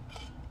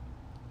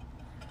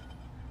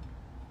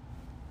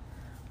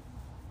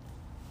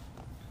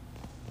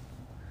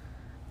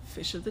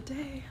 Fish of the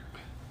day.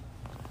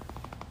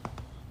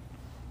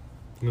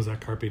 Was that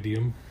Carpe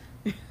Diem?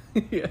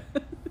 Yeah.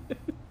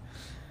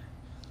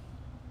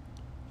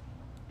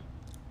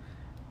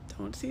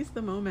 Don't seize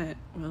the moment,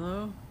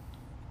 Willow.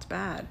 It's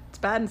bad. It's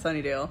bad in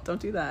Sunnydale. Don't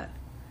do that.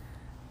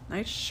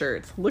 Nice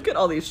shirts. Look at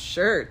all these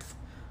shirts.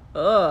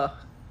 Ugh.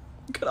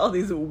 Look at all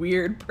these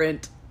weird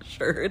print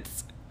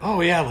shirts.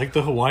 Oh, yeah, like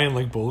the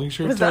Hawaiian bowling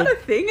shirts. Was that a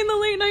thing in the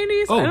late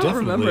 90s? Oh, I don't definitely.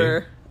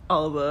 remember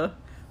all the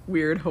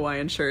weird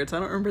Hawaiian shirts. I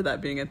don't remember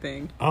that being a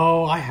thing.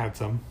 Oh, I had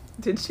some.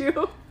 Did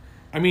you?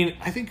 I mean,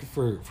 I think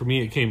for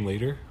me it came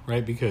later,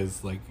 right?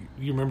 Because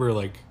you remember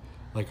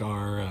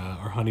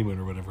our honeymoon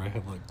or whatever. I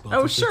had lots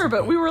of sure,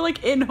 but we were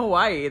in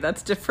Hawaii.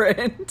 That's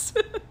different.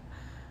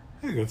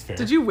 I think that's fair.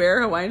 Did you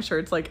wear Hawaiian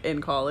shirts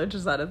in college?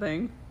 Is that a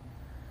thing?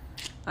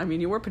 I mean,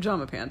 you wore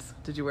pajama pants.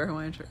 Did you wear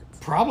Hawaiian shirts?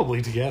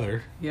 Probably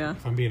together. Yeah.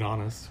 If I'm being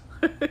honest.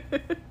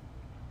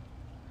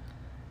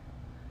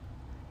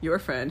 Your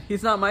friend.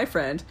 He's not my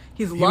friend.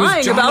 He's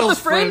lying about the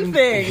friend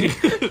thing.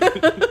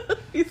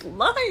 He's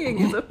lying.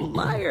 He's a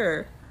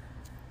liar.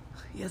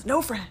 He has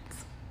no friends.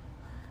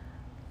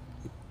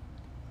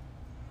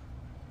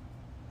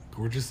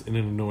 Gorgeous in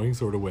an annoying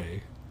sort of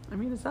way. I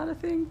mean, is that a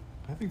thing?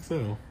 I think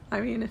so.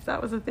 I mean, if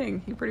that was a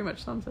thing, he pretty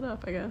much sums it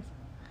up, I guess.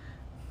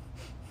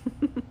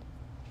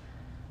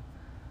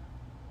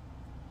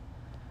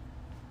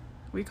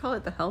 We call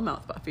it the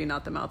Hellmouth, Buffy,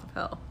 not the Mouth of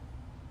Hell.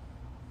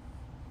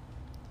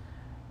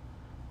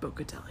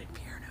 Bocca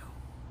dell'Inferno.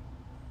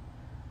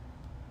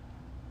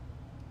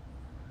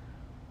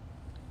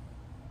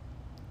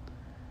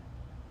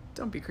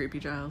 Don't be creepy,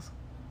 Giles.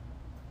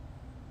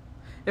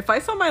 If I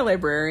saw my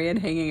librarian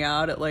hanging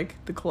out at, like,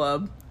 the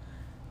club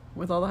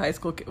with all the high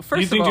school kids...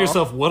 You think to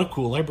yourself, what a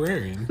cool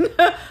librarian.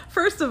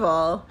 First of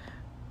all,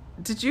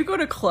 did you go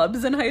to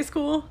clubs in high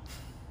school?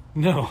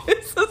 No.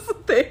 Is this a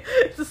thing?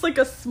 Is this like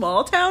a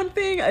small town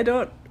thing?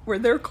 Were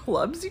there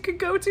clubs you could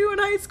go to in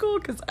high school?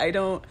 Because I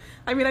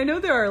mean, I know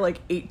there are like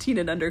 18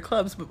 and under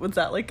clubs, but was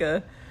that like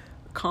a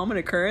common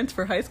occurrence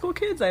for high school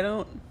kids? I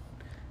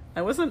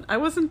wasn't I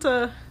was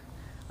a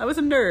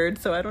nerd,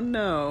 so I don't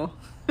know.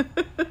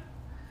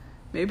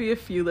 Maybe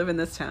if you live in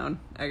this town,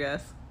 I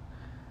guess.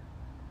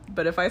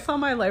 But if I saw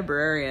my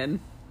librarian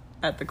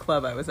at the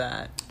club I was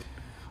at...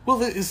 Well,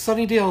 is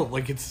Sunnydale,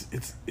 like,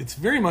 it's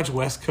very much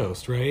West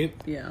Coast, right?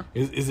 Yeah.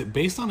 Is it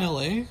based on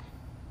L.A.?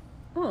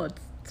 Well,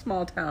 it's a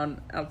small town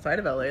outside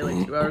of L.A.,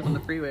 like 2 hours on the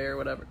freeway or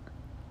whatever.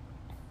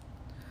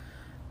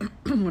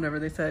 Whatever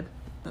they said.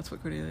 That's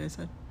what Cordelia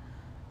said.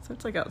 So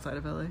it's, like, outside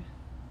of L.A.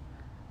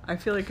 I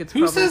feel like it's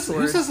Who says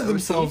to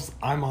themselves,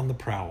 I'm on the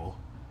prowl?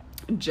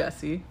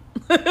 Jesse.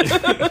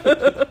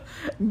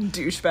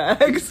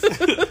 Douchebags.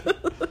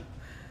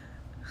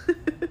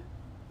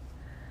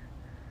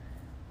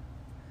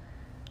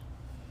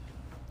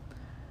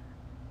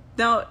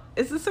 Now,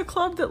 is this a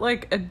club that,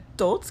 like,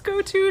 adults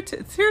go to?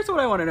 Here's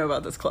what I want to know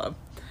about this club.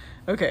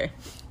 Okay.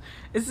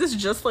 Is this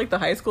just, like, the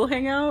high school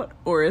hangout?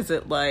 Or is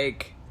it,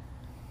 like...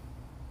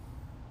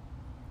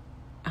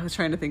 I was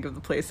trying to think of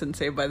the place in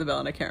Saved by the Bell,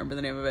 and I can't remember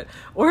the name of it.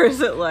 Or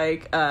is it,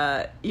 like,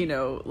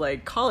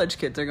 like, college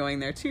kids are going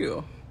there,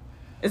 too?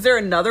 Is there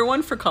another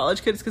one for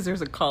college kids? Because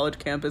there's a college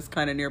campus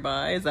kind of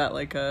nearby. Is that,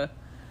 like, a...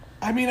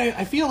 I mean,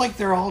 I feel like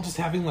they're all just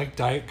having, like,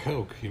 Diet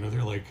Coke. You know,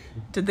 they're like...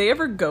 Did they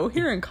ever go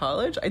here in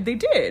college? They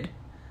did.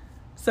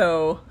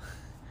 So...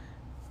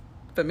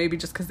 But maybe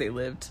just because they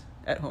lived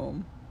at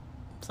home.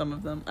 Some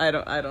of them. I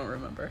don't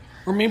remember.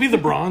 Or maybe the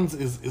Bronze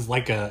is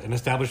like an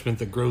establishment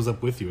that grows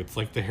up with you. It's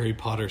like the Harry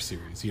Potter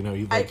series. You know,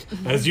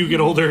 as you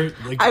get older...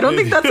 Like, I don't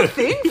think that's a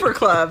thing for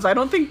clubs. I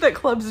don't think that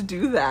clubs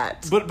do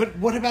that. But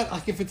what about,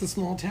 like, if it's a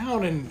small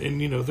town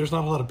and you know, there's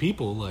not a lot of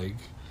people, like,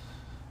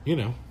 you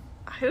know...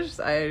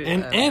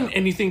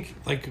 And you think,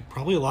 like,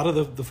 probably a lot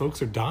of the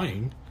folks are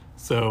dying,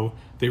 so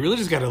they really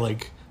just got to,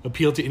 like,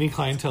 appeal to any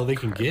clientele they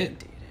can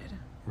get,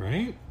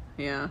 right?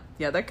 Yeah,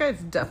 that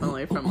guy's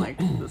definitely from, like,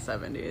 the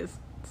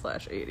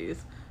 70s/80s,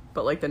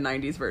 but, like, the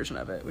 90s version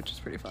of it, which is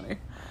pretty funny,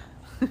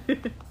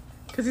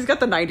 because he's got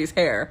the 90s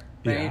hair,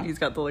 right? Yeah. He's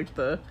got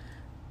the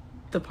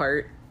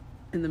part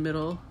in the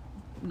middle,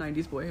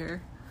 90s boy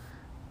hair,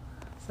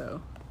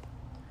 so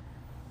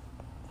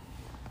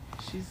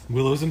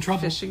Willow's in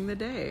trouble. Fishing the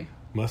day.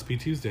 Must be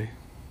Tuesday.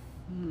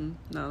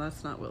 No,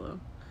 that's not Willow.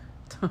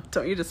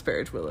 Don't you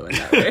disparage Willow in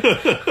that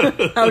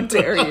way. How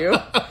dare you?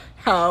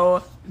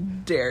 How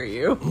dare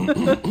you?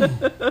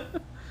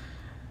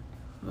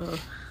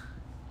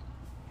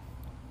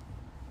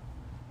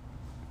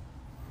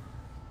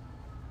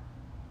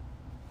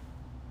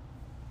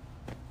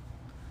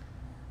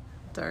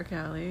 Dark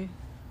alley,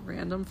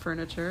 random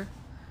furniture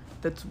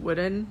that's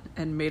wooden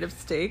and made of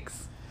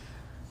stakes.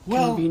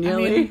 Well,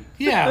 conveniently. I mean,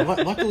 yeah,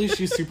 luckily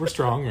she's super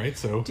strong, right?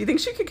 So, do you think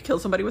she could kill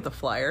somebody with a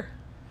flyer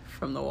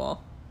from the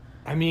wall?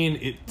 I mean,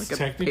 it's like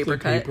technically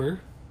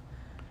paper.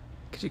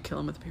 Could you kill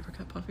him with a paper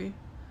cut, Buffy?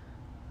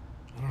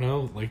 I don't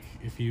know. Like,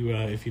 if you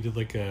did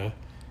like a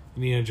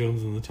Indiana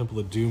Jones and the Temple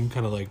of Doom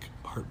kind of like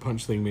heart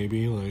punch thing,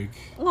 maybe like.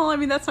 Well, I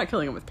mean, that's not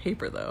killing him with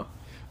paper, though.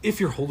 If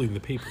you're holding the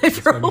paper.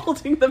 If you're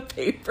holding the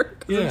paper,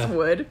 because it's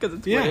wood, because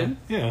it's wooden.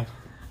 Yeah.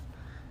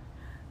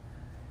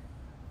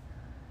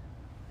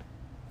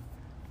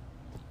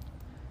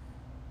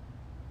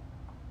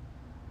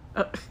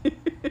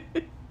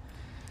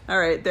 All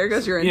right, there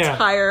goes your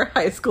entire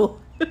high school.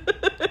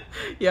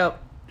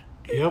 Yep.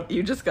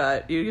 You just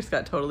got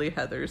totally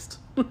Heathersed.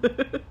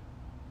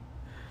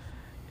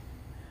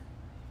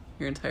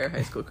 Your entire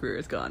high school career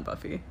is gone,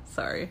 Buffy.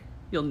 Sorry.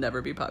 You'll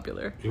never be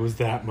popular. It was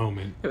that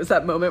moment. It was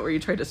that moment where you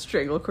tried to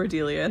strangle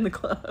Cordelia in the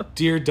club.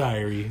 Dear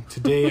diary,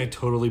 today I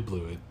totally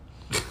blew it.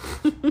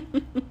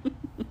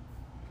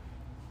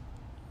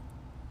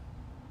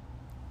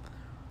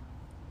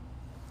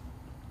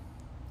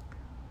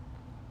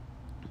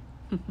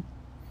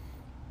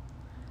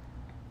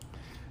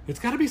 It's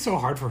got to be so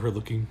hard for her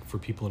looking for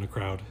people in a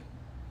crowd.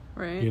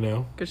 Right. You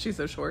know? Because she's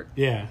so short.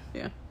 Yeah.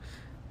 Yeah.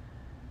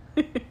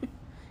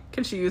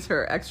 Can she use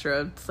her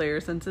extra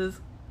Slayer senses?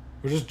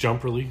 Or just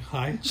jump really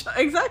high.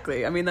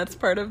 Exactly. I mean, that's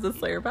part of the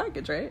Slayer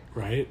package, right?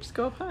 Right. Just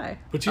go up high.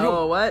 But you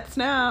know what?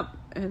 Snap.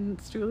 And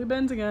it's Julie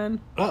Benz again.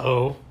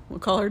 Uh-oh. We'll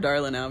call her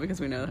Darla now because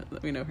we know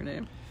her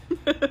name.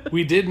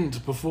 We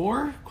didn't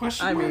before?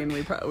 Question mark? I mean,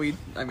 we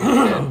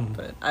did,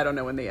 but I don't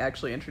know when they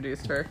actually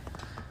introduced her.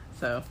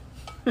 So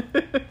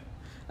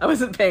I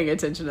wasn't paying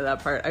attention to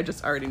that part. I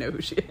just already know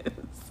who she is.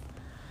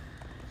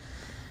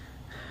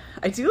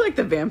 I do like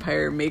the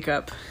vampire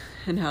makeup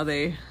and how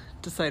they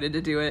decided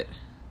to do it.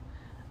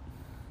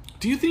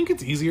 Do you think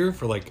it's easier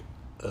for, like,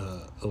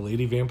 a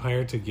lady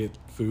vampire to get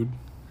food?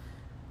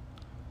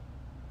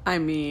 I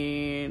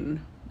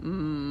mean,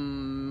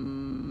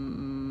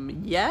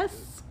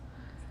 yes.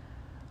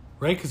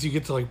 Right? Because you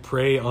get to, like,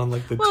 prey on,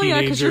 like, the teenager... Well,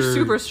 yeah, because you're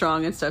super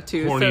strong and stuff,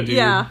 too. So, dude.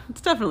 Yeah,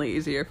 it's definitely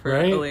easier for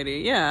a lady.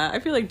 Yeah, I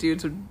feel like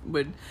dudes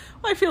would...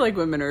 Well, I feel like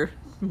women are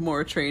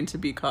more trained to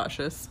be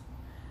cautious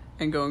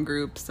and go in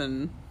groups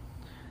and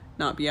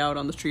not be out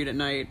on the street at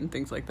night and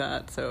things like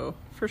that, so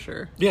for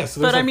sure. Yeah,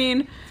 so I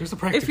mean, there's a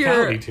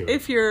practicality to it.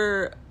 If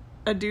you're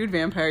a dude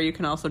vampire, you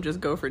can also just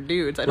go for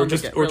dudes. I don't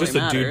think it really matters. Or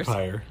just a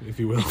dude-pyre, if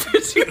you will.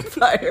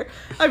 Dude-pyre.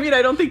 I mean,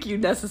 I don't think you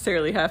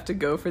necessarily have to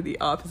go for the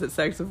opposite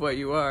sex of what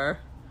you are.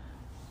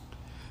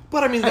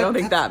 But I mean, I don't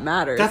think that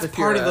matters. That's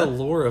part of the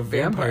lore of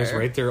vampires,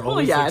 right? They're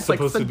always it's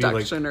supposed like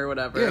seduction to be like, or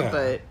whatever.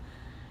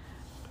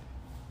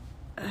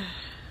 But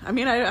I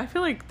mean, I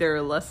feel like there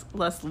are less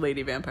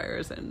lady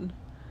vampires in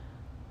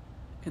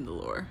the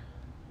lore.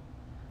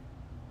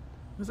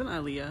 Wasn't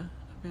Aaliyah a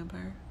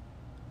vampire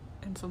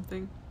in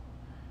something?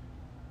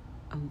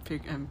 I'm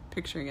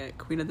picturing it,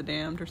 Queen of the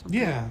Damned or something.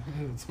 Yeah,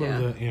 it's one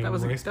of the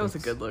that was a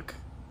good look.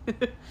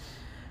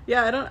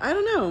 Yeah, I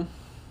don't know.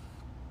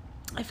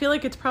 I feel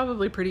like it's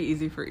probably pretty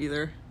easy for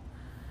either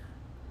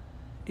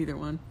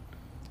one.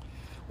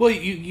 Well,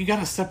 you got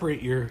to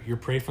separate your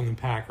prey from the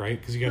pack, right?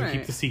 Because you got to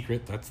keep the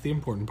secret. That's the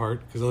important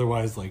part. Because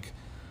otherwise, like,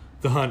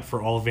 the hunt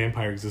for all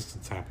vampire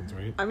existence happens,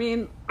 right? I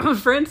mean,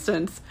 for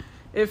instance,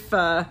 if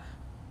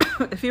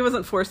he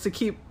wasn't forced to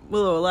keep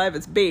Willow alive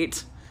as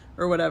bait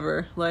or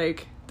whatever,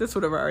 like, this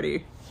would have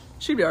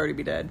she'd already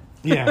be dead.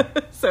 Yeah.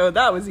 So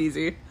that was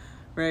easy,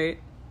 right?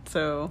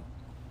 So,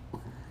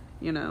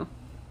 you know.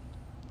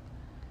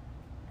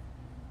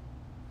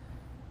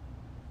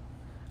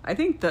 I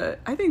think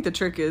the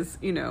trick is,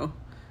 you know,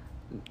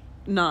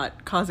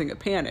 not causing a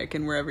panic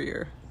in wherever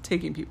you're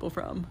taking people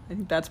from. I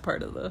think that's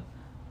part of the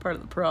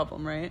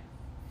problem, right?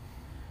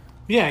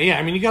 Yeah.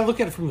 I mean, you gotta look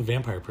at it from the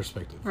vampire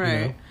perspective, right?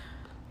 You know?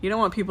 You don't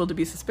want people to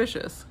be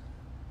suspicious.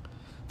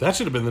 That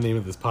should have been the name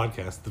of this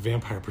podcast, The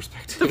Vampire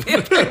Perspective. The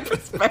Vampire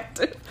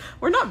Perspective.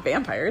 We're not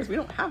vampires. We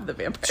don't have the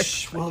vampire.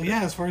 Well,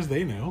 yeah, as far as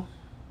they know.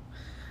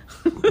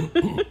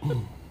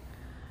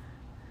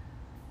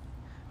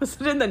 Was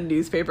it in the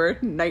newspaper?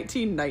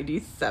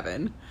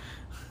 1997.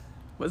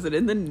 Was it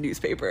in the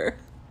newspaper?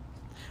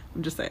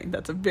 I'm just saying,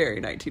 that's a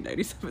very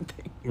 1997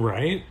 thing.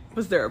 Right?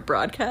 Was there a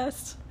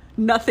broadcast?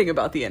 Nothing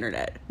about the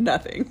internet.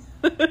 Nothing.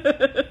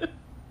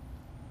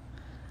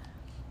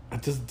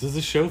 Does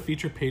this show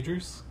feature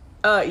pagers?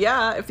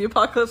 Yeah, if the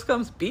apocalypse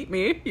comes, beat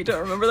me. You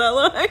don't remember that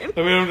line?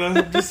 I mean,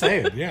 I'm just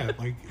saying, yeah.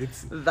 Like,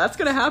 That's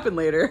gonna happen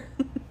later.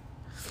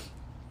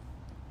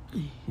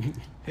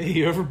 Hey,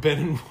 you ever been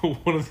in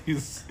one of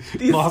these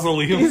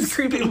mausoleums? These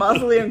creepy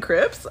mausoleum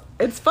crypts?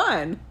 It's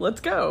fun. Let's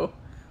go.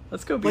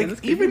 Let's go be in this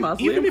creepy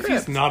mausoleum Even if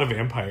crypt. he's not a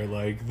vampire,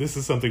 like, this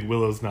is something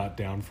Willow's not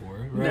down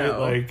for,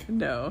 right?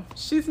 No.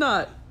 She's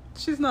not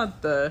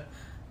the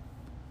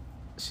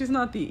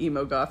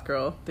emo goth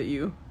girl that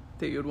you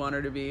would want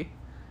her to be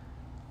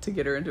to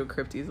get her into a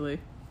crypt easily.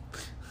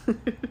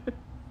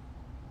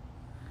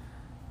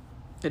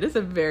 It is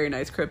a very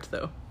nice crypt,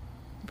 though.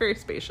 Very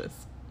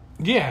spacious.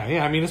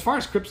 Yeah. I mean, as far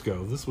as crypts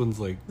go, this one's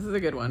like... This is a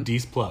good one.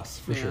 D's plus,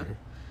 for sure.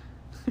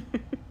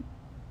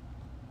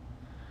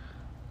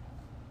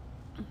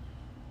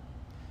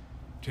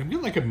 I'm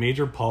getting like a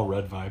major Paul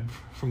Rudd vibe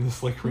from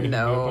this like random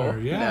vampire.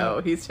 Yeah.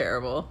 No, he's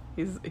terrible.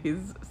 He's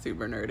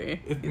super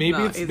nerdy.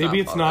 Maybe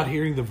it's not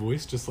hearing the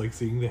voice, just like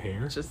seeing the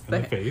hair and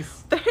the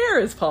face. The hair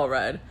is Paul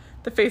Rudd.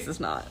 The face is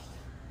not.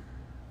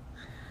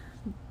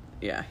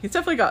 Yeah, he's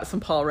definitely got some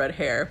Paul Rudd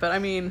hair, but I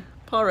mean,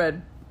 Paul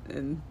Rudd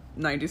in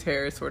 90s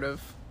hair is sort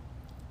of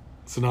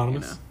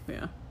synonymous.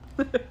 Yeah.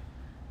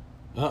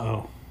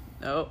 Uh-oh.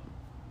 Oh.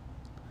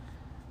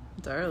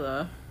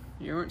 Darla,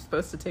 you weren't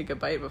supposed to take a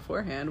bite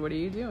beforehand. What are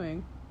you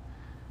doing?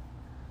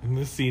 In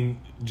this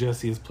scene,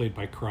 Jesse is played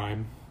by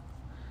Crime.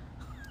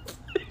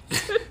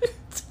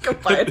 Take a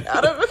bite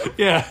out of it?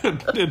 Yeah.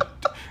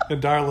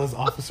 And Darla's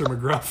Officer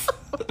McGruff.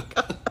 Oh,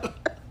 God.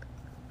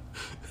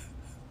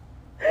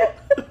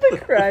 The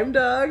crime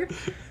dog.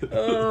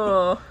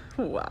 Oh,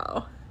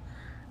 wow.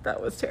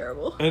 That was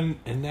terrible. And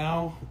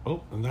now,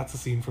 and that's a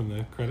scene from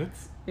the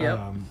credits. Yep.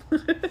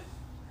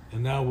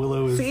 And now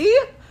Willow is...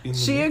 See?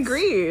 She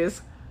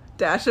agrees.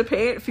 Dash of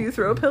paint, few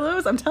throw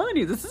pillows. I'm telling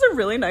you, this is a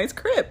really nice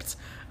crypt.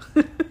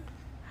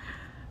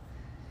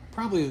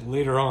 Probably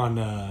later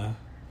on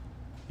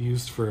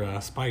used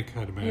for Spike,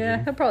 I'd imagine.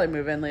 Yeah, he'll probably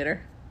move in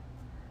later.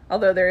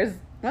 Although there is...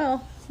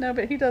 Well, no,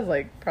 but he does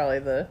like probably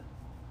the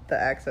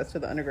the access to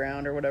the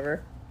underground or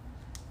whatever.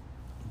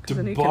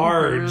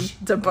 DeBarge.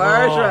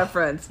 DeBarge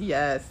reference.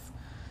 Yes.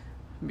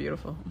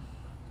 Beautiful.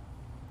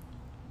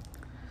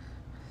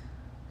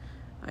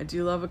 I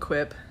do love a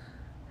quip.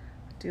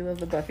 I do love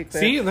the Buffy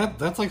quip. See,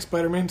 that's like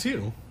Spider-Man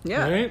 2.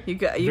 Yeah. Right? You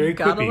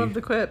gotta love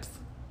the quips.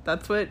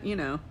 That's what, you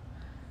know.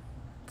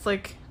 It's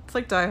like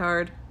Die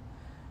Hard.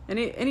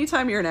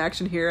 Anytime you're an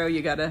action hero,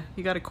 you gotta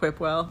quip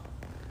well.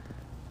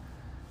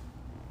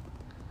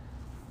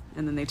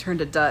 And then they turn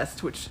to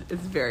dust, which is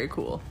very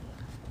cool.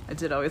 I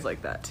did always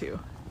like that too.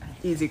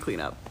 Easy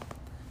cleanup,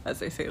 as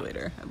they say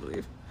later, I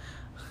believe.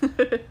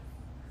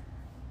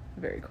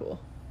 Very cool.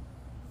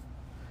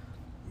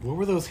 What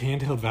were those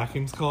handheld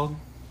vacuums called?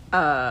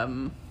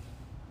 You're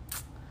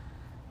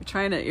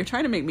trying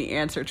to make me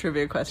answer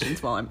trivia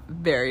questions while I'm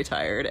very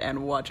tired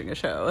and watching a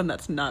show, and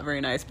that's not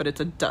very nice. But it's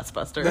a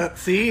dustbuster.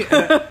 See,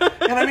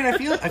 and I mean,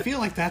 I feel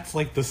like that's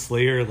like the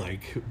Slayer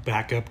like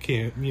backup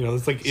camp. You know,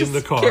 it's like just in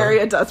the car. Carry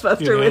a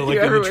dustbuster with like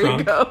you everywhere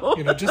you go.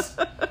 You know, just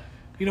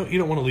you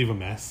don't want to leave a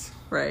mess,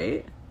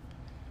 right?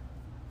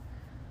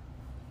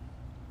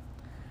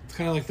 It's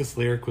kind of like the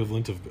Slayer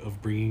equivalent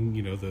of bringing,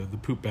 you know, the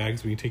poop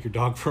bags when you take your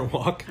dog for a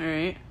walk. All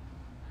right.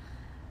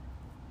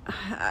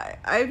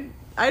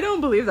 I don't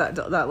believe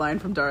that line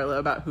from Darla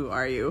about who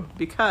are you,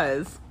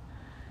 because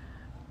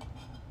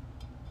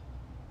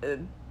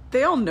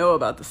they all know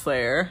about the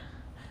Slayer.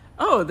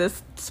 Oh,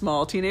 this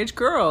small teenage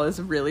girl is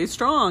really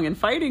strong and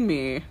fighting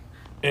me.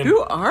 And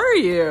who are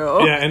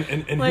you? Yeah,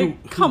 and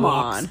like, come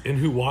on. And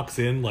who walks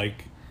in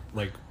like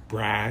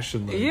brash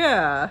and like...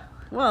 Yeah.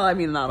 Well, I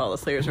mean, not all the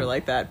Slayers are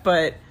like that,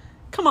 but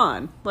come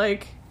on.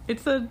 Like,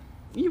 I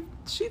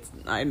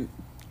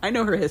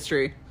know her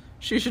history.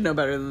 She should know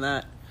better than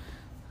that.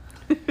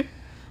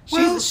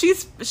 It's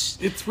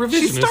revisionist,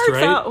 she starts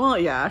right? out, well,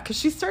 yeah, because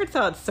she starts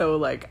out so,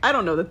 like, I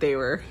don't know that they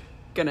were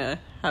gonna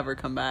have her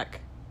come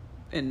back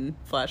in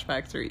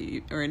flashbacks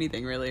or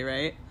anything, really,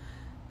 right?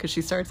 Because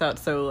she starts out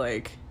so,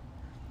 like,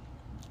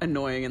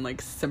 annoying and,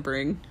 like,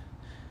 simpering,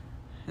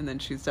 and then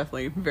she's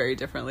definitely very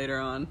different later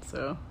on,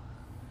 so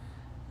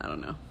I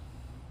don't know.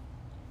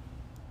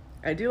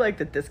 I do like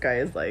that this guy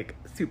is, like,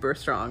 super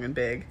strong and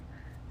big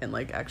and,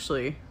 like,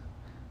 actually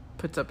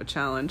puts up a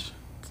challenge.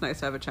 It's nice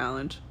to have a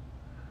challenge.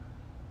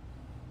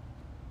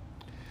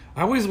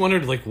 I always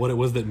wondered, like, what it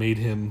was that made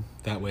him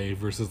that way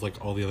versus,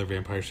 like, all the other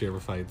vampires she ever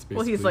fights, basically.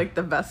 Well, he's, like,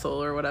 the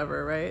vessel or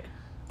whatever, right?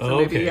 So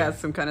okay. Maybe he has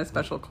some kind of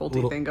special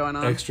culty thing going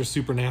on. Extra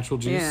supernatural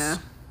juice. Yeah.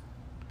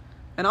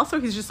 And also,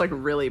 he's just, like,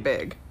 really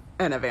big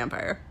and a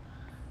vampire.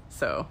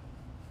 So,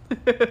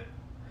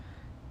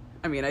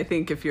 I mean, I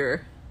think if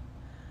you're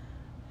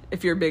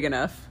big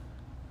enough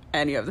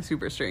and you have the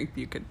super strength,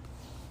 you could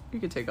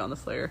take on the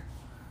Slayer.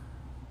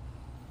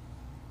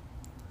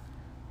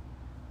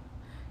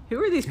 Who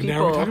are these people?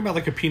 Now we're talking about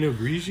like a Pinot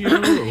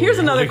Grigio? Here's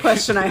another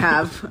question I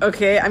have.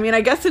 Okay, I mean,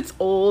 I guess it's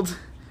old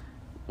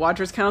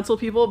Watchers Council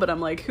people, but I'm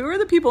like, who are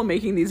the people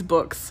making these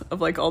books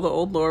of like all the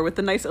old lore with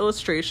the nice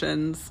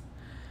illustrations?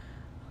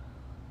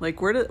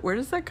 Like, where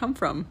does that come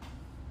from?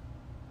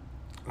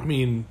 I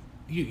mean,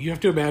 you have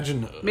to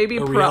imagine maybe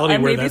a reality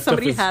where maybe that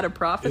somebody stuff had a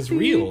prophecy. Is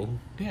real.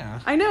 Yeah.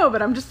 I know,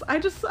 but I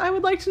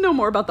would like to know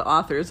more about the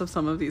authors of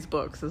some of these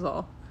books is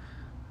all.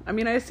 I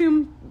mean, I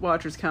assume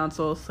Watchers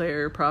Council,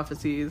 Slayer,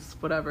 prophecies,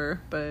 whatever,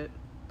 but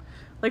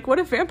like, what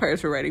if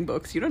vampires were writing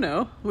books? You don't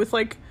know. With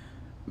like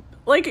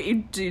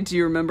do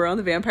you remember on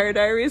the Vampire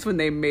Diaries when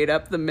they made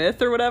up the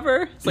myth or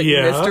whatever? It's like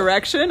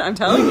misdirection. I'm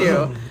telling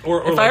you.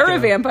 or if I were a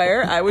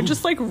vampire, I would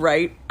just like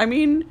write. I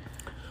mean,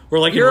 or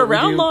like you're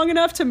around long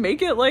enough to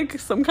make it like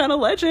some kind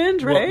of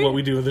legend, right? What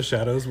we do in the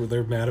Shadows, where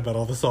they're mad about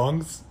all the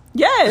songs.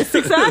 Yes,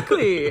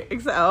 exactly.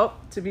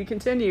 To be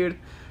continued.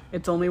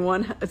 It's only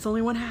one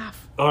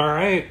half. All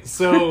right,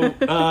 so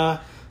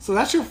so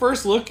that's your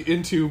first look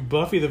into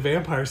Buffy the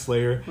Vampire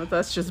Slayer. With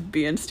us just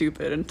being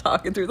stupid and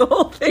talking through the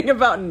whole thing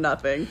about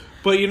nothing.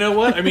 But you know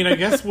what? I mean, I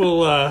guess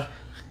we'll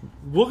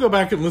go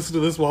back and listen to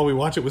this while we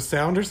watch it with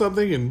sound or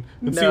something, and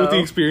see what the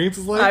experience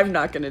is like. I'm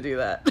not going to do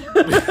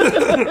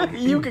that.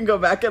 You can go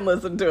back and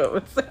listen to it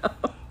with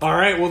sound. All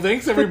right. Well,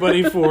 thanks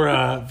everybody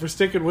for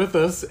sticking with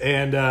us,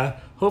 and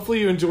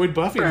hopefully you enjoyed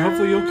Buffy, and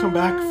hopefully you'll come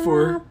back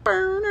for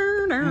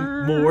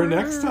more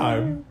next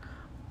time.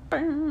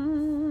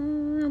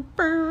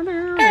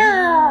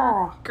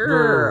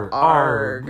 Arg.